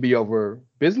Bischoff and be over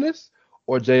business,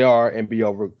 or JR and be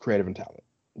over creative and talent.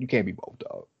 You can't be both,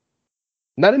 dog.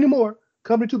 Not anymore.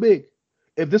 Company too big.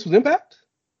 If this was Impact,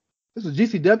 this was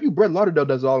GCW, Brett Lauderdale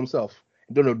does it all himself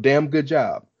and doing a damn good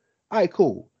job. All right,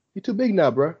 cool. You're too big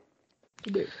now, bro.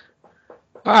 Too big.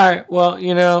 All right.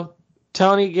 Well,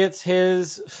 Tony gets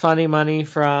his funny money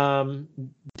from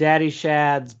Daddy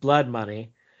Shad's blood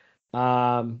money.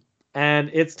 And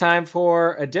it's time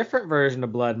for a different version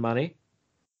of blood money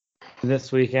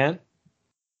this weekend.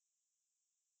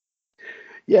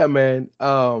 Yeah, man.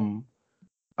 I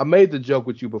made the joke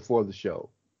with you before the show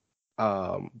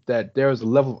that there's a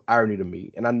level of irony to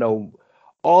me. And I know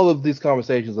all of these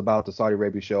conversations about the Saudi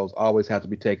Arabia shows always have to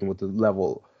be taken with the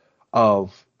level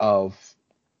of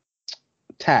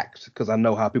tact, because I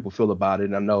know how people feel about it.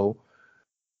 And I know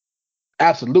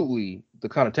absolutely the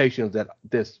connotations that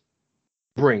this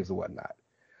brings and whatnot.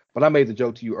 But I made the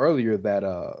joke to you earlier that,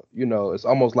 it's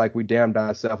almost like we damned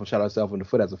ourselves and shot ourselves in the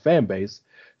foot as a fan base,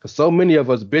 because so many of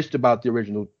us bitched about the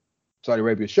original Saudi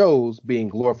Arabia shows being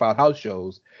glorified house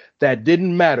shows that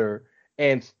didn't matter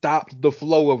and stopped the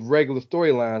flow of regular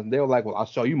storylines. They were like, well, I'll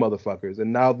show you motherfuckers.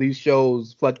 And now these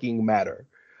shows fucking matter.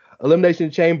 Elimination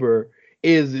Chamber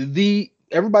is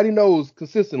everybody knows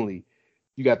consistently,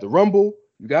 you got the Rumble,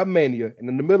 you got Mania, and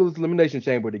in the middle is Elimination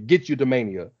Chamber to get you to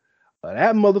Mania.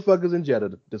 That motherfucker's in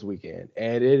Jeddah this weekend,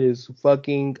 and it is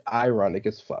fucking ironic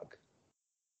as fuck.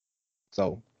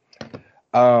 So,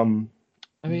 good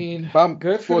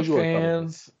for the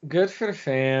fans. Good for the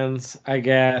fans, I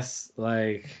guess.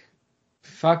 Like,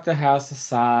 fuck the House of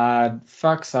Saud.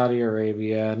 Fuck Saudi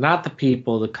Arabia. Not the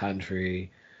people, the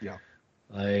country. Yeah.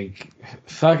 Like,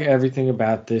 fuck everything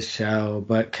about this show.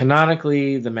 But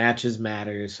canonically, the matches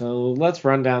matter. So let's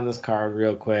run down this card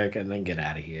real quick and then get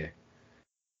out of here.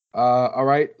 All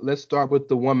right, let's start with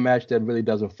the one match that really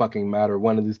doesn't fucking matter.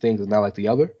 One of these things is not like the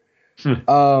other.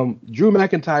 Drew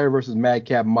McIntyre versus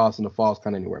Madcap Moss in the Falls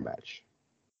Count Anywhere match.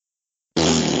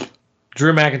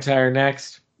 Drew McIntyre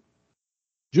next.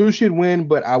 Drew should win,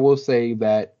 but I will say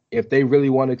that if they really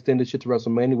want to extend this shit to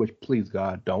WrestleMania, which please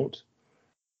God don't,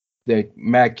 that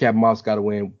Madcap Moss got to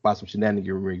win by some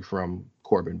shenaniganry from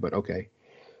Corbin. But okay.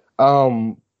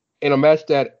 In a match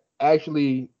that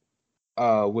actually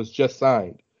was just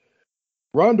signed,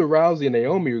 Ronda Rousey and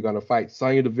Naomi are going to fight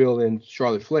Sonya Deville and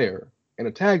Charlotte Flair in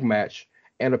a tag match.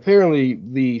 And apparently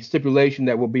the stipulation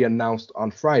that will be announced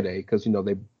on Friday, because,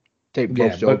 they tape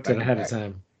both shows booked it ahead of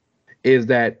time, is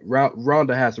that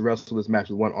Ronda has to wrestle this match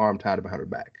with one arm tied behind her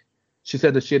back. She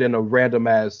said the shit in a random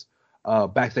ass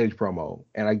backstage promo.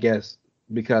 And I guess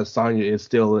because Sonya is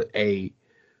still a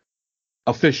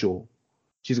official,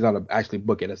 she's going to actually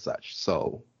book it as such.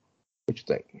 So what you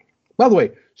think? By the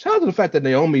way, shout out to the fact that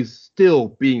Naomi's still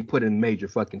being put in major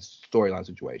fucking storyline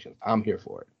situations. I'm here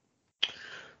for it.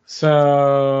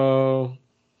 So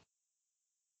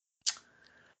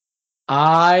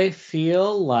I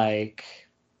feel like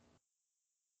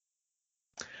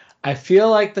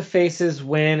the faces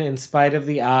win in spite of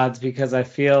the odds, because I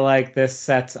feel like this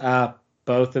sets up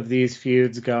both of these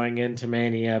feuds going into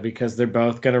Mania, because they're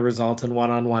both going to result in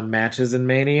one-on-one matches in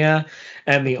Mania.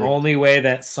 And the only way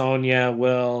that Sonya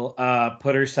will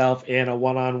put herself in a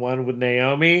one-on-one with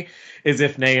Naomi is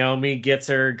if Naomi gets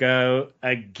her go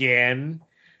again.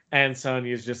 And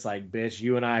Sonya's just like, bitch,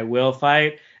 you and I will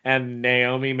fight. And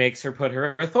Naomi makes her put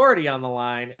her authority on the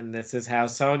line. And this is how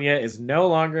Sonya is no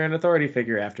longer an authority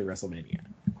figure after WrestleMania.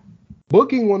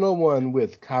 Booking 101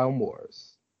 with Kyle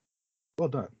Morris. Well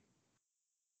done.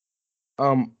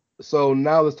 So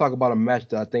now let's talk about a match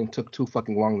that I think took too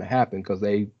fucking long to happen because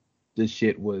this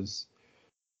shit was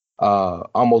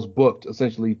almost booked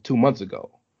essentially 2 months ago.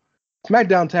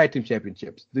 SmackDown Tag Team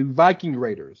Championships. The Viking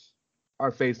Raiders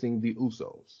are facing the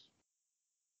Usos.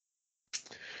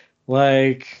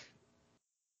 Like,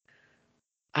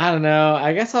 I don't know.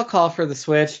 I guess I'll call for the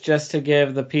switch just to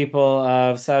give the people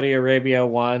of Saudi Arabia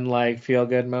one feel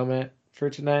good moment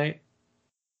for tonight.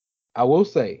 I will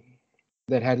say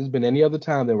that had this been any other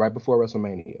time than right before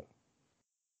WrestleMania,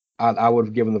 I would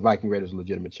have given the Viking Raiders a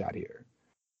legitimate shot here.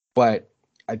 But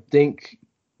I think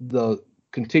the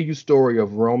continued story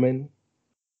of Roman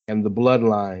and the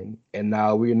bloodline, and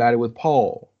now reunited with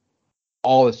Paul,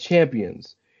 all as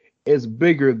champions, is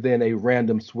bigger than a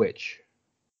random switch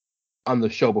on the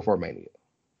show before Mania.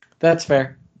 That's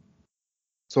fair.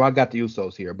 So I got the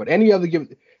Usos here. But any other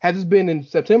had this been in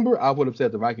September, I would have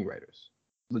said the Viking Raiders.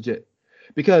 Legit.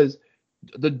 Because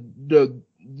the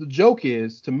joke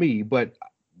is to me, but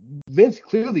Vince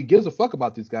clearly gives a fuck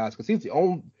about these guys because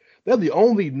they're the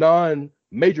only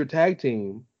non-major tag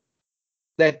team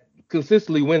that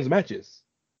consistently wins matches.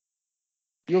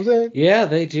 You know what I'm saying? Yeah,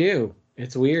 they do.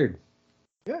 It's weird.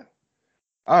 Yeah.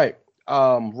 All right.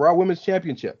 Raw Women's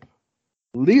Championship.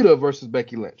 Lita versus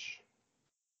Becky Lynch.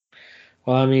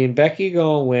 Well, I mean, Becky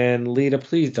gonna win. Lita,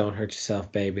 please don't hurt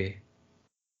yourself, baby.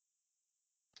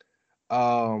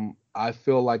 I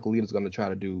feel like Lita's gonna try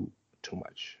to do too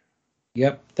much.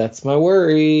 Yep, that's my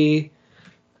worry.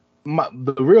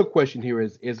 The real question here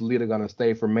is Lita gonna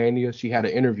stay for Mania? She had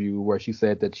an interview where she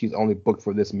said that she's only booked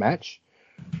for this match.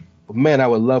 But man, I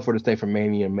would love for her to stay for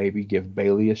Mania and maybe give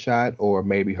Bayley a shot, or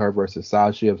maybe her versus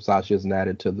Sasha if Sasha isn't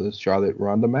added to the Charlotte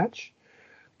Ronda match.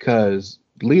 Because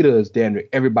Lita is damn near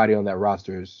everybody on that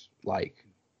roster's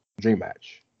dream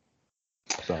match.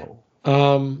 So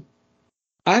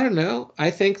I don't know.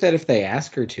 I think that if they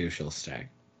ask her to, she'll stay.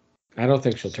 I don't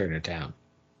think she'll turn it down.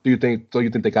 You think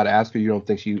they gotta ask her? You don't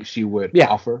think she would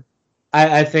offer?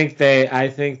 I think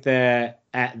that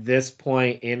at this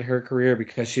point in her career,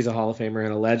 because she's a Hall of Famer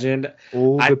and a legend,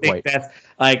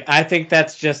 I think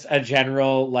that's just a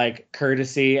general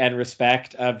courtesy and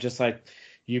respect of just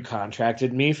you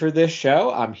contracted me for this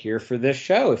show. I'm here for this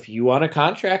show. If you want to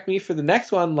contract me for the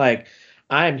next one,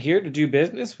 I'm here to do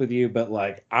business with you,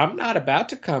 but I'm not about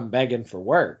to come begging for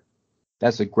work.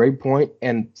 That's a great point.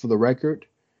 And for the record,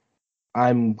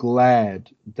 I'm glad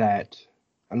that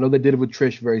I know they did it with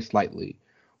Trish very slightly,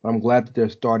 but I'm glad that they're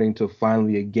starting to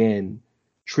finally again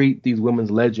treat these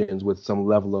women's legends with some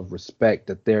level of respect,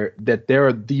 that they're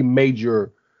the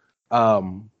major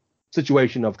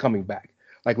situation of coming back.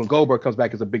 Like when Goldberg comes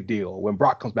back is a big deal. When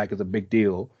Brock comes back is a big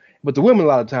deal. But the women, a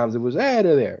lot of times, it was, they're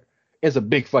there. It's a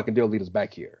big fucking deal. Lita's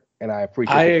back here. And I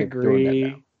appreciate I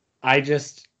agree. I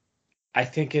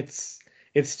think it's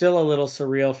still a little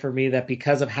surreal for me that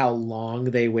because of how long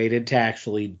they waited to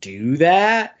actually do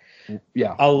that,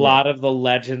 a lot of the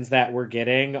legends that we're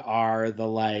getting are the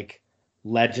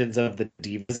legends of the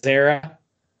Divas era.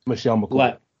 Michelle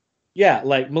McCool.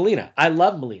 Melina. I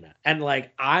love Melina. And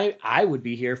I would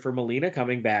be here for Melina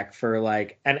coming back for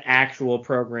an actual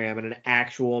program and an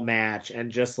actual match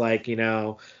and just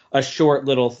a short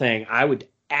little thing. I would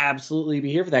absolutely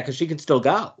be here for that because she can still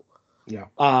go. Yeah.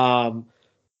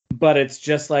 But it's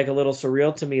just a little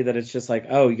surreal to me that it's just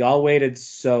oh, y'all waited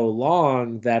so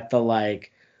long that the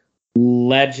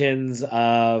legends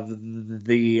of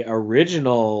the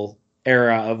original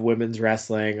era of women's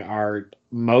wrestling are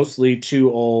mostly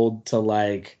too old to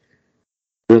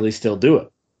really still do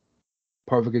it.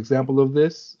 Perfect example of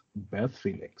this, Beth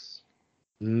Phoenix.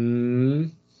 Mm-hmm.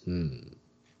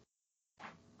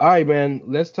 All right, man.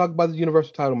 Let's talk about the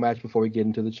Universal title match before we get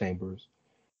into the chambers.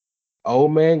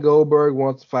 Old man Goldberg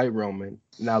wants to fight Roman.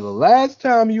 Now, the last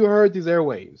time you heard these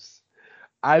airwaves,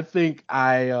 I think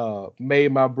I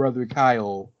made my brother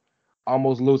Kyle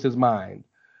almost lose his mind.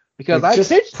 Because I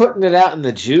pitched putting it out in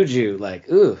the juju,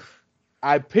 oof.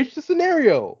 I pitched a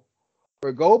scenario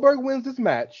where Goldberg wins this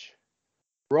match.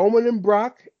 Roman and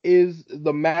Brock is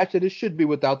the match that it should be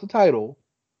without the title.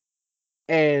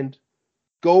 And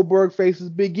Goldberg faces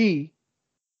Big E.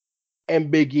 And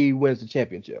Big E wins the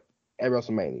championship at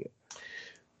WrestleMania.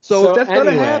 So if that's going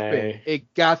to happen,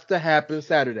 it got to happen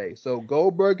Saturday. So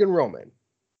Goldberg and Roman.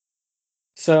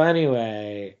 So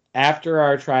anyway, after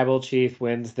our tribal chief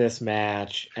wins this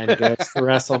match and goes to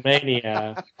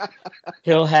WrestleMania,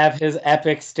 he'll have his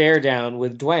epic stare down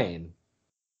with Dwayne.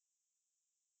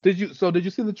 Did you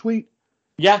see the tweet?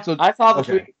 Yeah, I saw the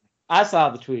tweet. I saw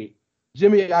the tweet.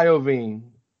 Jimmy Iovine,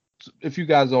 if you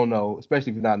guys don't know,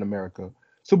 especially if you're not in America,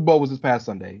 Super Bowl was this past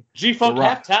Sunday. G-Funk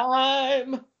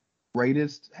halftime.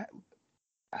 Greatest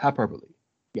hyperbole.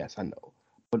 Yes, I know.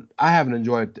 But I haven't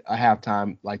enjoyed a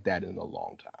halftime like that in a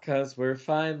long time. Because we're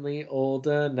finally old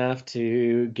enough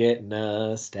to get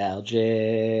nostalgic.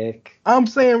 I'm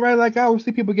saying, right, like I always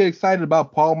see people get excited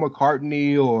about Paul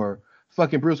McCartney or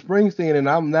fucking Bruce Springsteen, and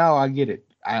I get it.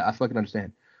 I fucking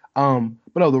understand.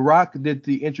 But no, The Rock did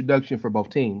the introduction for both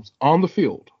teams on the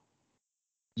field.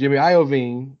 Jimmy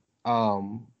Iovine,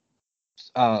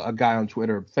 a guy on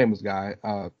Twitter, famous guy,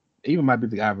 even might be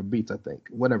the guy for Beats, I think,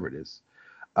 whatever it is,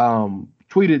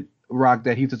 tweeted Rock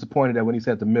that he's disappointed that when he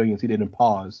said the millions, he didn't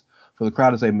pause for the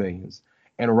crowd to say millions.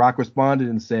 And Rock responded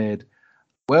and said,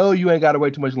 well, you ain't got to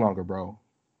wait too much longer, bro,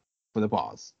 for the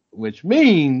pause. Which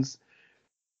means,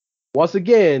 once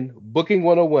again, booking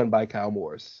 101 by Kyle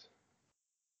Morris.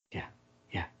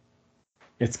 Yeah.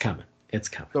 It's coming.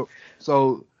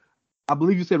 So I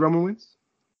believe you said Roman wins?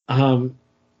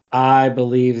 I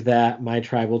believe that my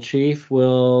tribal chief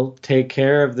will take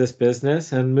care of this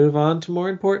business and move on to more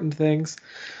important things,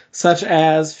 such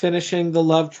as finishing the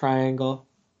love triangle.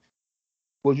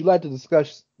 Would you like to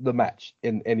discuss the match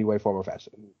in any way, form, or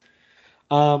fashion?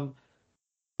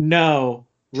 No.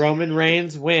 Roman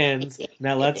Reigns wins.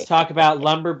 Now let's talk about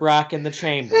Lumberbrock in the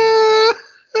chamber.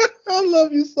 I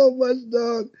love you so much,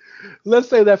 dog. Let's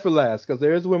say that for last, because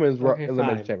there is women's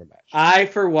elimination chamber match. I,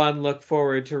 for one, look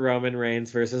forward to Roman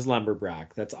Reigns versus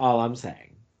Lumberbrock. That's all I'm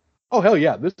saying. Oh, hell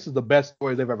yeah. This is the best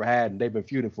story they've ever had, and they've been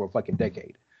feuding for a fucking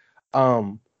decade.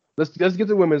 Let's get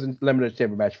the women's elimination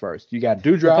chamber match first. You got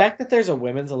Doudrop. The fact that there's a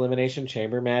women's elimination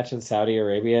chamber match in Saudi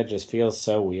Arabia just feels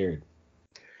so weird.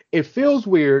 It feels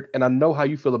weird, and I know how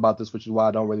you feel about this, which is why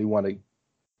I don't want to.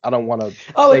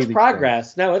 Oh, it's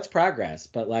progress. Things. No, it's progress,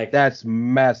 but like that's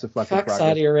massive fucking fuck progress.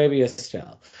 Saudi Arabia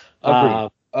still.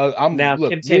 Agreed. I'm now look.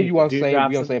 continue. You on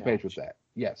the same page with that?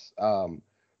 Yes.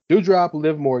 Doudrop,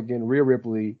 Liv Morgan, Rhea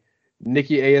Ripley,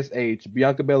 Nikki ASH,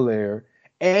 Bianca Belair,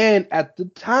 and at the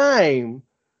time,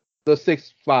 the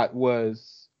sixth spot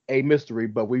was a mystery,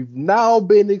 but we've now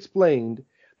been explained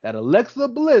that Alexa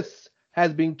Bliss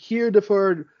has been cured of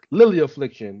her Lily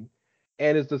affliction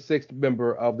and is the sixth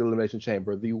member of the Elimination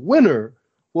Chamber. The winner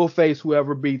will face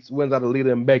whoever wins out of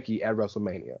Lita and Becky at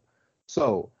WrestleMania.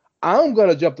 So I'm going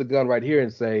to jump the gun right here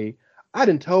and say, I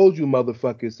done told you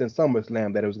motherfuckers since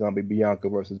SummerSlam that it was going to be Bianca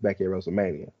versus Becky at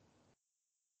WrestleMania.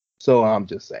 So I'm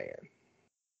just saying.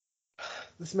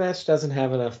 This match doesn't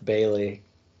have enough Bayley.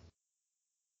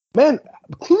 Man,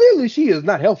 clearly she is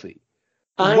not healthy.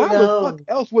 Why the fuck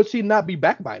else would she not be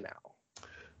back by now?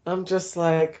 I'm just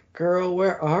like, girl,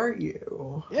 where are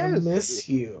you? Yes, I miss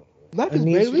you. Not just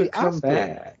Bayley, you to come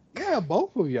back. Yeah,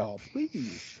 both of y'all,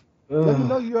 please. Let me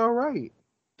know you're all right.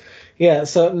 Yeah,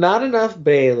 so not enough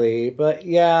Bayley, but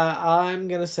yeah, I'm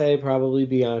gonna say probably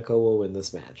Bianca will win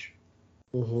this match.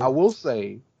 I will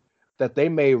say that they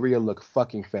made Rhea look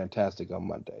fucking fantastic on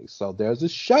Monday, so there's a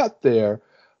shot there,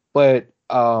 but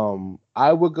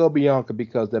I would go Bianca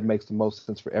because that makes the most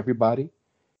sense for everybody.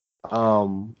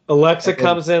 Alexa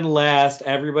comes in last.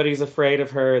 Everybody's afraid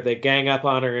of her. They gang up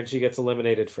on her, and she gets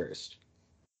eliminated first.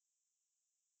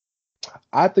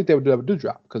 I think they would do a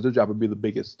Doudrop because Doudrop would be the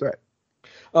biggest threat.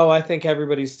 Oh, I think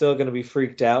everybody's still going to be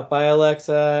freaked out by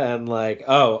Alexa and like,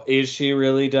 oh, is she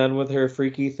really done with her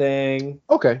freaky thing?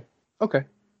 Okay,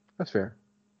 that's fair.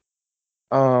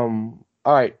 All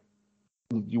right.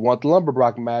 You want the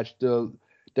Lumberbrock match, the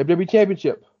WWE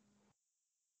Championship.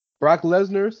 Brock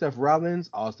Lesnar, Seth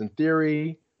Rollins, Austin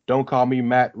Theory, Don't Call Me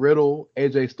Matt Riddle,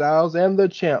 AJ Styles, and the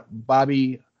champ,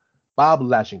 Bob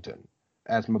Lashington,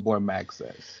 as my boy Max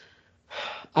says.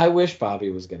 I wish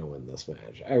Bobby was going to win this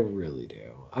match. I really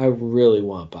do. I really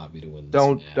want Bobby to win this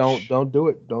match. Don't do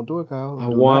it. Don't do it, Kyle. I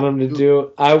want him to do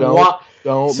it.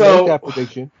 Don't make that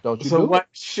prediction. Don't you do it. So what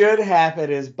should happen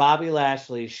is Bobby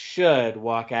Lashley should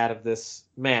walk out of this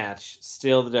match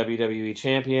still the WWE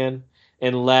champion,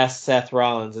 unless Seth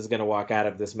Rollins is going to walk out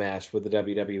of this match with the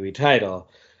WWE title.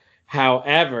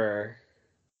 However,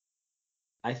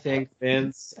 I think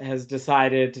Vince has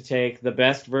decided to take the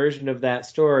best version of that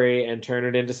story and turn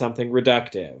it into something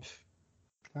reductive.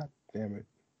 God damn it.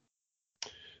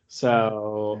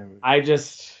 So I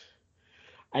just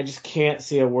can't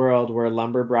see a world where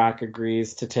Lumberbrock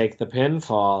agrees to take the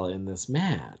pinfall in this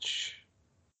match.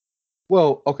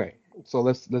 Well, okay. So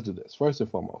let's do this. First and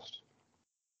foremost,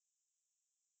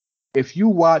 if you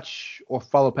watch or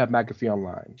follow Pat McAfee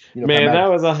online, that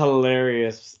was a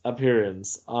hilarious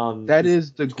appearance. That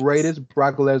is the greatest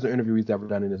Brock Lesnar interview he's ever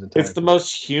done in his entire. It's the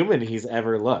most human he's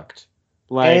ever looked.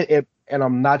 And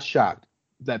I'm not shocked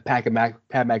that Pat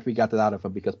McAfee got that out of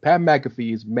him, because Pat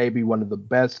McAfee is maybe one of the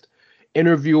best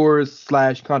interviewers /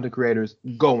 content creators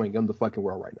going in the fucking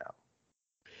world right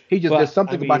now. There's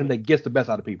something about him that gets the best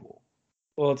out of people.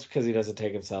 Well, it's because he doesn't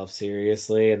take himself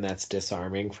seriously, and that's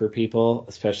disarming for people,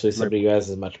 especially somebody who has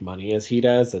as much money as he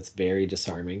does. That's very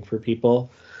disarming for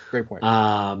people. Great point.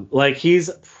 Like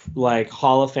he's like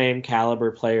Hall of Fame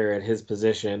caliber player at his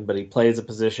position, but he plays a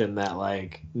position that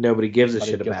like nobody gives a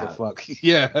shit about. Fuck.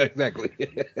 Yeah, exactly.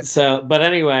 So, but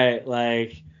anyway,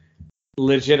 like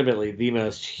legitimately the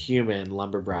most human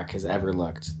Lumberbrock has ever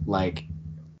looked, like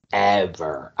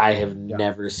ever. I have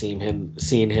never seen him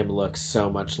look so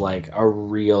much like a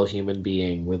real human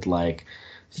being with like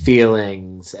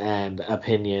feelings and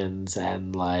opinions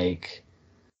and like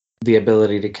the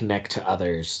ability to connect to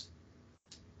others.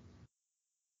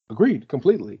 Agreed,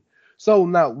 completely. So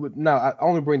now I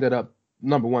only bring that up,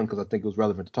 number one, because I think it was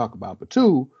relevant to talk about, but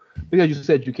two, because you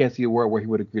said you can't see a world where he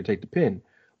would agree to take the pin.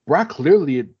 Brock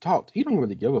clearly had talked. He don't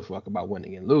really give a fuck about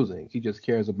winning and losing. He just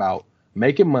cares about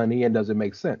making money and does it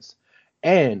make sense.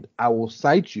 And I will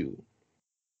cite you.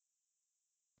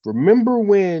 Remember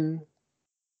when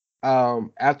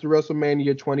after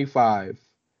WrestleMania 25,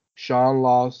 Shawn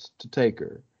lost to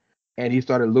Taker, and he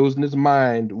started losing his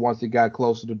mind once he got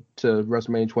closer to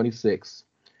WrestleMania 26.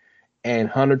 And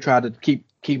Hunter tried to keep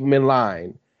him in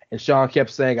line, and Shawn kept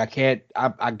saying,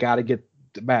 I gotta get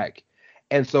back.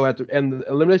 And so in the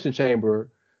Elimination Chamber,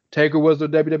 Taker was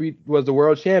the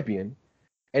world champion,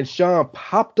 and Shawn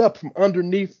popped up from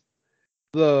underneath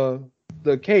the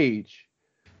cage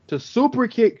to super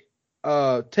kick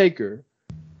Taker.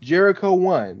 Jericho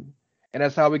won, and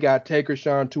that's how we got Taker,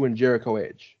 Shawn 2, and Jericho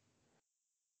Edge.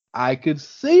 I could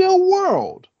see a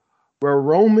world where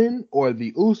Roman or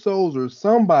the Usos or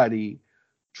somebody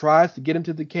tries to get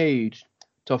into the cage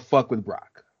to fuck with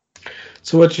Brock.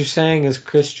 So what you're saying is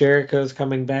Chris Jericho's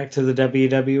coming back to the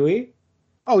WWE?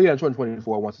 Oh yeah,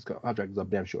 2024 once his contract is up,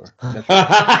 damn sure. Yeah.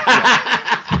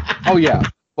 Oh yeah,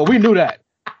 but we knew that.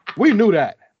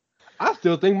 I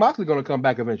still think Moxley's gonna come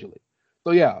back eventually.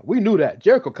 So yeah, we knew that.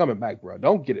 Jericho coming back, bro.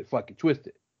 Don't get it fucking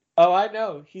twisted. Oh, I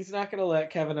know. He's not going to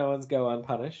let Kevin Owens go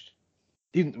unpunished.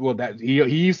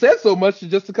 He said so much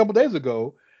just a couple days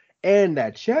ago. And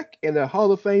that check in the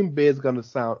Hall of Fame bid is going to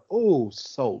sound,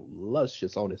 so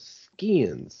luscious on his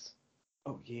skins.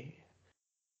 Oh, yeah.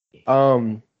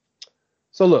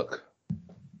 So look,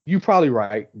 you probably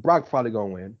right. Brock probably going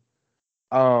to win.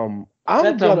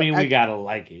 That don't mean we got to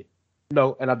like it.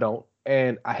 No, and I don't.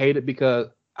 And I hate it because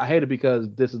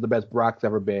this is the best Brock's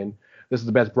ever been. This is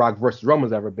the best Brock versus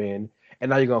Roman's ever been, and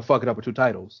now you're gonna fuck it up with 2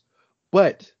 titles.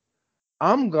 But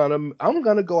I'm gonna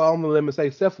go out on the limb and say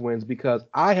Seth wins because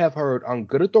I have heard on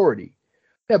good authority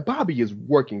that Bobby is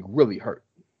working really hurt.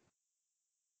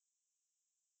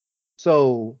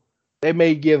 So they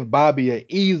may give Bobby an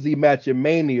easy match in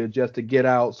Mania just to get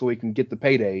out so he can get the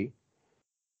payday,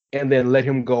 and then let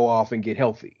him go off and get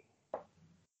healthy.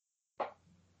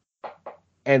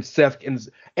 And Seth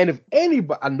and if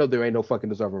anybody, I know there ain't no fucking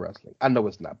deserving wrestling. I know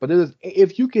it's not. But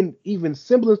if you can even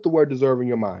semblance the word deserve in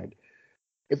your mind,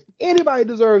 if anybody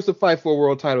deserves to fight for a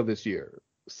world title this year,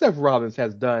 Seth Rollins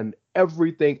has done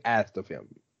everything asked of him.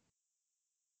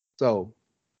 So,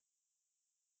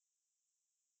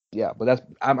 yeah, but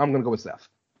I'm gonna go with Seth.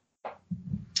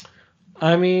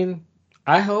 I mean,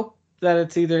 I hope that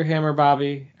it's either him or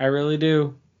Bobby. I really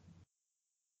do.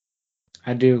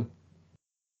 I do.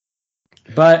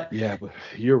 But yeah, but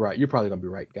you're right. You're probably gonna be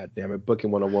right. God damn it,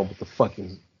 Booking 101 with the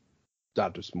fucking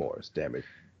Dr. S'mores. Damn it.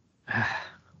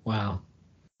 Wow.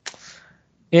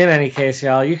 In any case,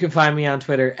 y'all, you can find me on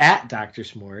Twitter at Dr.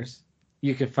 S'mores.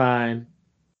 You can find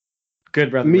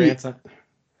Good Brother Ransom.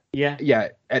 Yeah,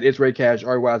 at It's Ray Cash,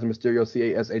 R-Y-S and Mysterio,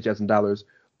 CASHS and dollars.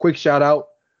 Quick shout out,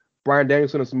 Bryan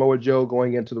Danielson and Samoa Joe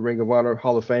going into the Ring of Honor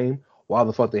Hall of Fame. Why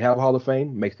the fuck they have a Hall of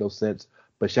Fame? Makes no sense.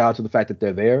 But shout out to the fact that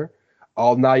they're there.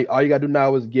 All you gotta do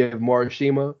now is give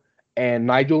Morishima and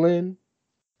Nigel in.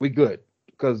 We good.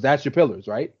 Because that's your pillars,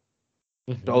 right?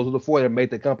 Mm-hmm. Those are the 4 that made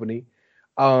the company.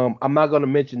 I'm not gonna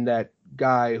mention that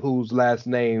guy whose last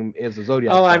name is a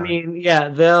Zodiac sign. I mean, yeah,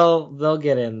 they'll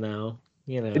get in though.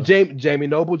 You know, Jamie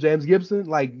Noble, James Gibson,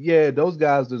 like, yeah, those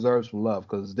guys deserve some love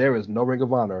because there is no Ring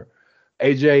of Honor.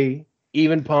 AJ,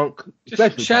 even Punk.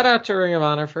 Shout out to Ring of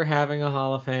Honor for having a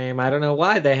Hall of Fame. I don't know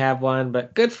why they have one,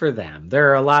 but good for them. There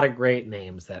are a lot of great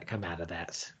names that come out of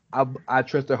that. I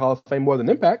trust their Hall of Fame more than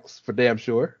Impact's, for damn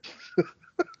sure.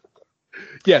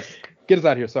 Yes, get us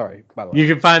out of here. Sorry, by the way.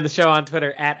 You can find the show on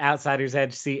Twitter at Outsiders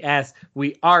Edge CS.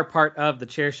 We are part of the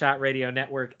Chairshot Radio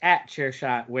Network at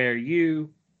Chairshot,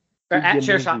 at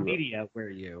Chairshot Media, where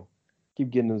you keep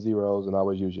getting the zeros and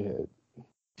always use your head.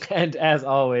 And as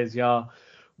always, y'all,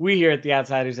 we here at the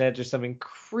Outsiders Edge are some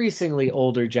increasingly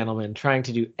older gentlemen trying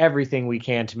to do everything we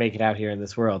can to make it out here in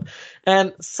this world.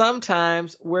 And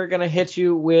sometimes we're going to hit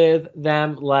you with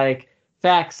them like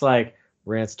facts like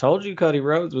Rance told you Cody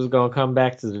Rhodes was going to come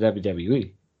back to the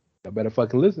WWE. I better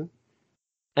fucking listen.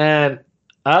 And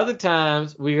other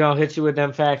times, we going to hit you with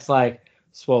them facts like,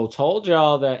 Swole told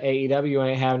y'all that AEW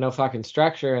ain't have no fucking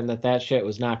structure and that shit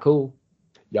was not cool.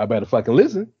 Y'all better fucking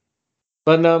listen.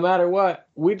 But no matter what,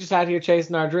 we just out here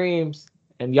chasing our dreams,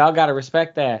 and y'all got to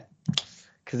respect that.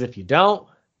 Because if you don't,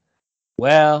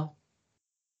 well,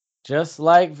 just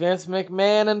like Vince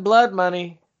McMahon and Blood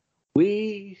Money,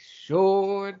 we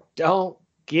sure don't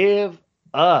give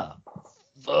a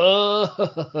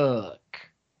fuck.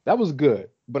 That was good,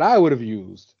 but I would have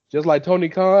used, just like Tony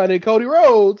Khan and Cody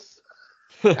Rhodes.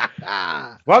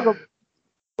 Welcome.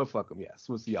 But fuck them, yes.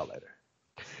 We'll see y'all later.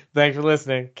 Thanks for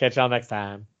listening. Catch y'all next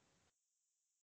time.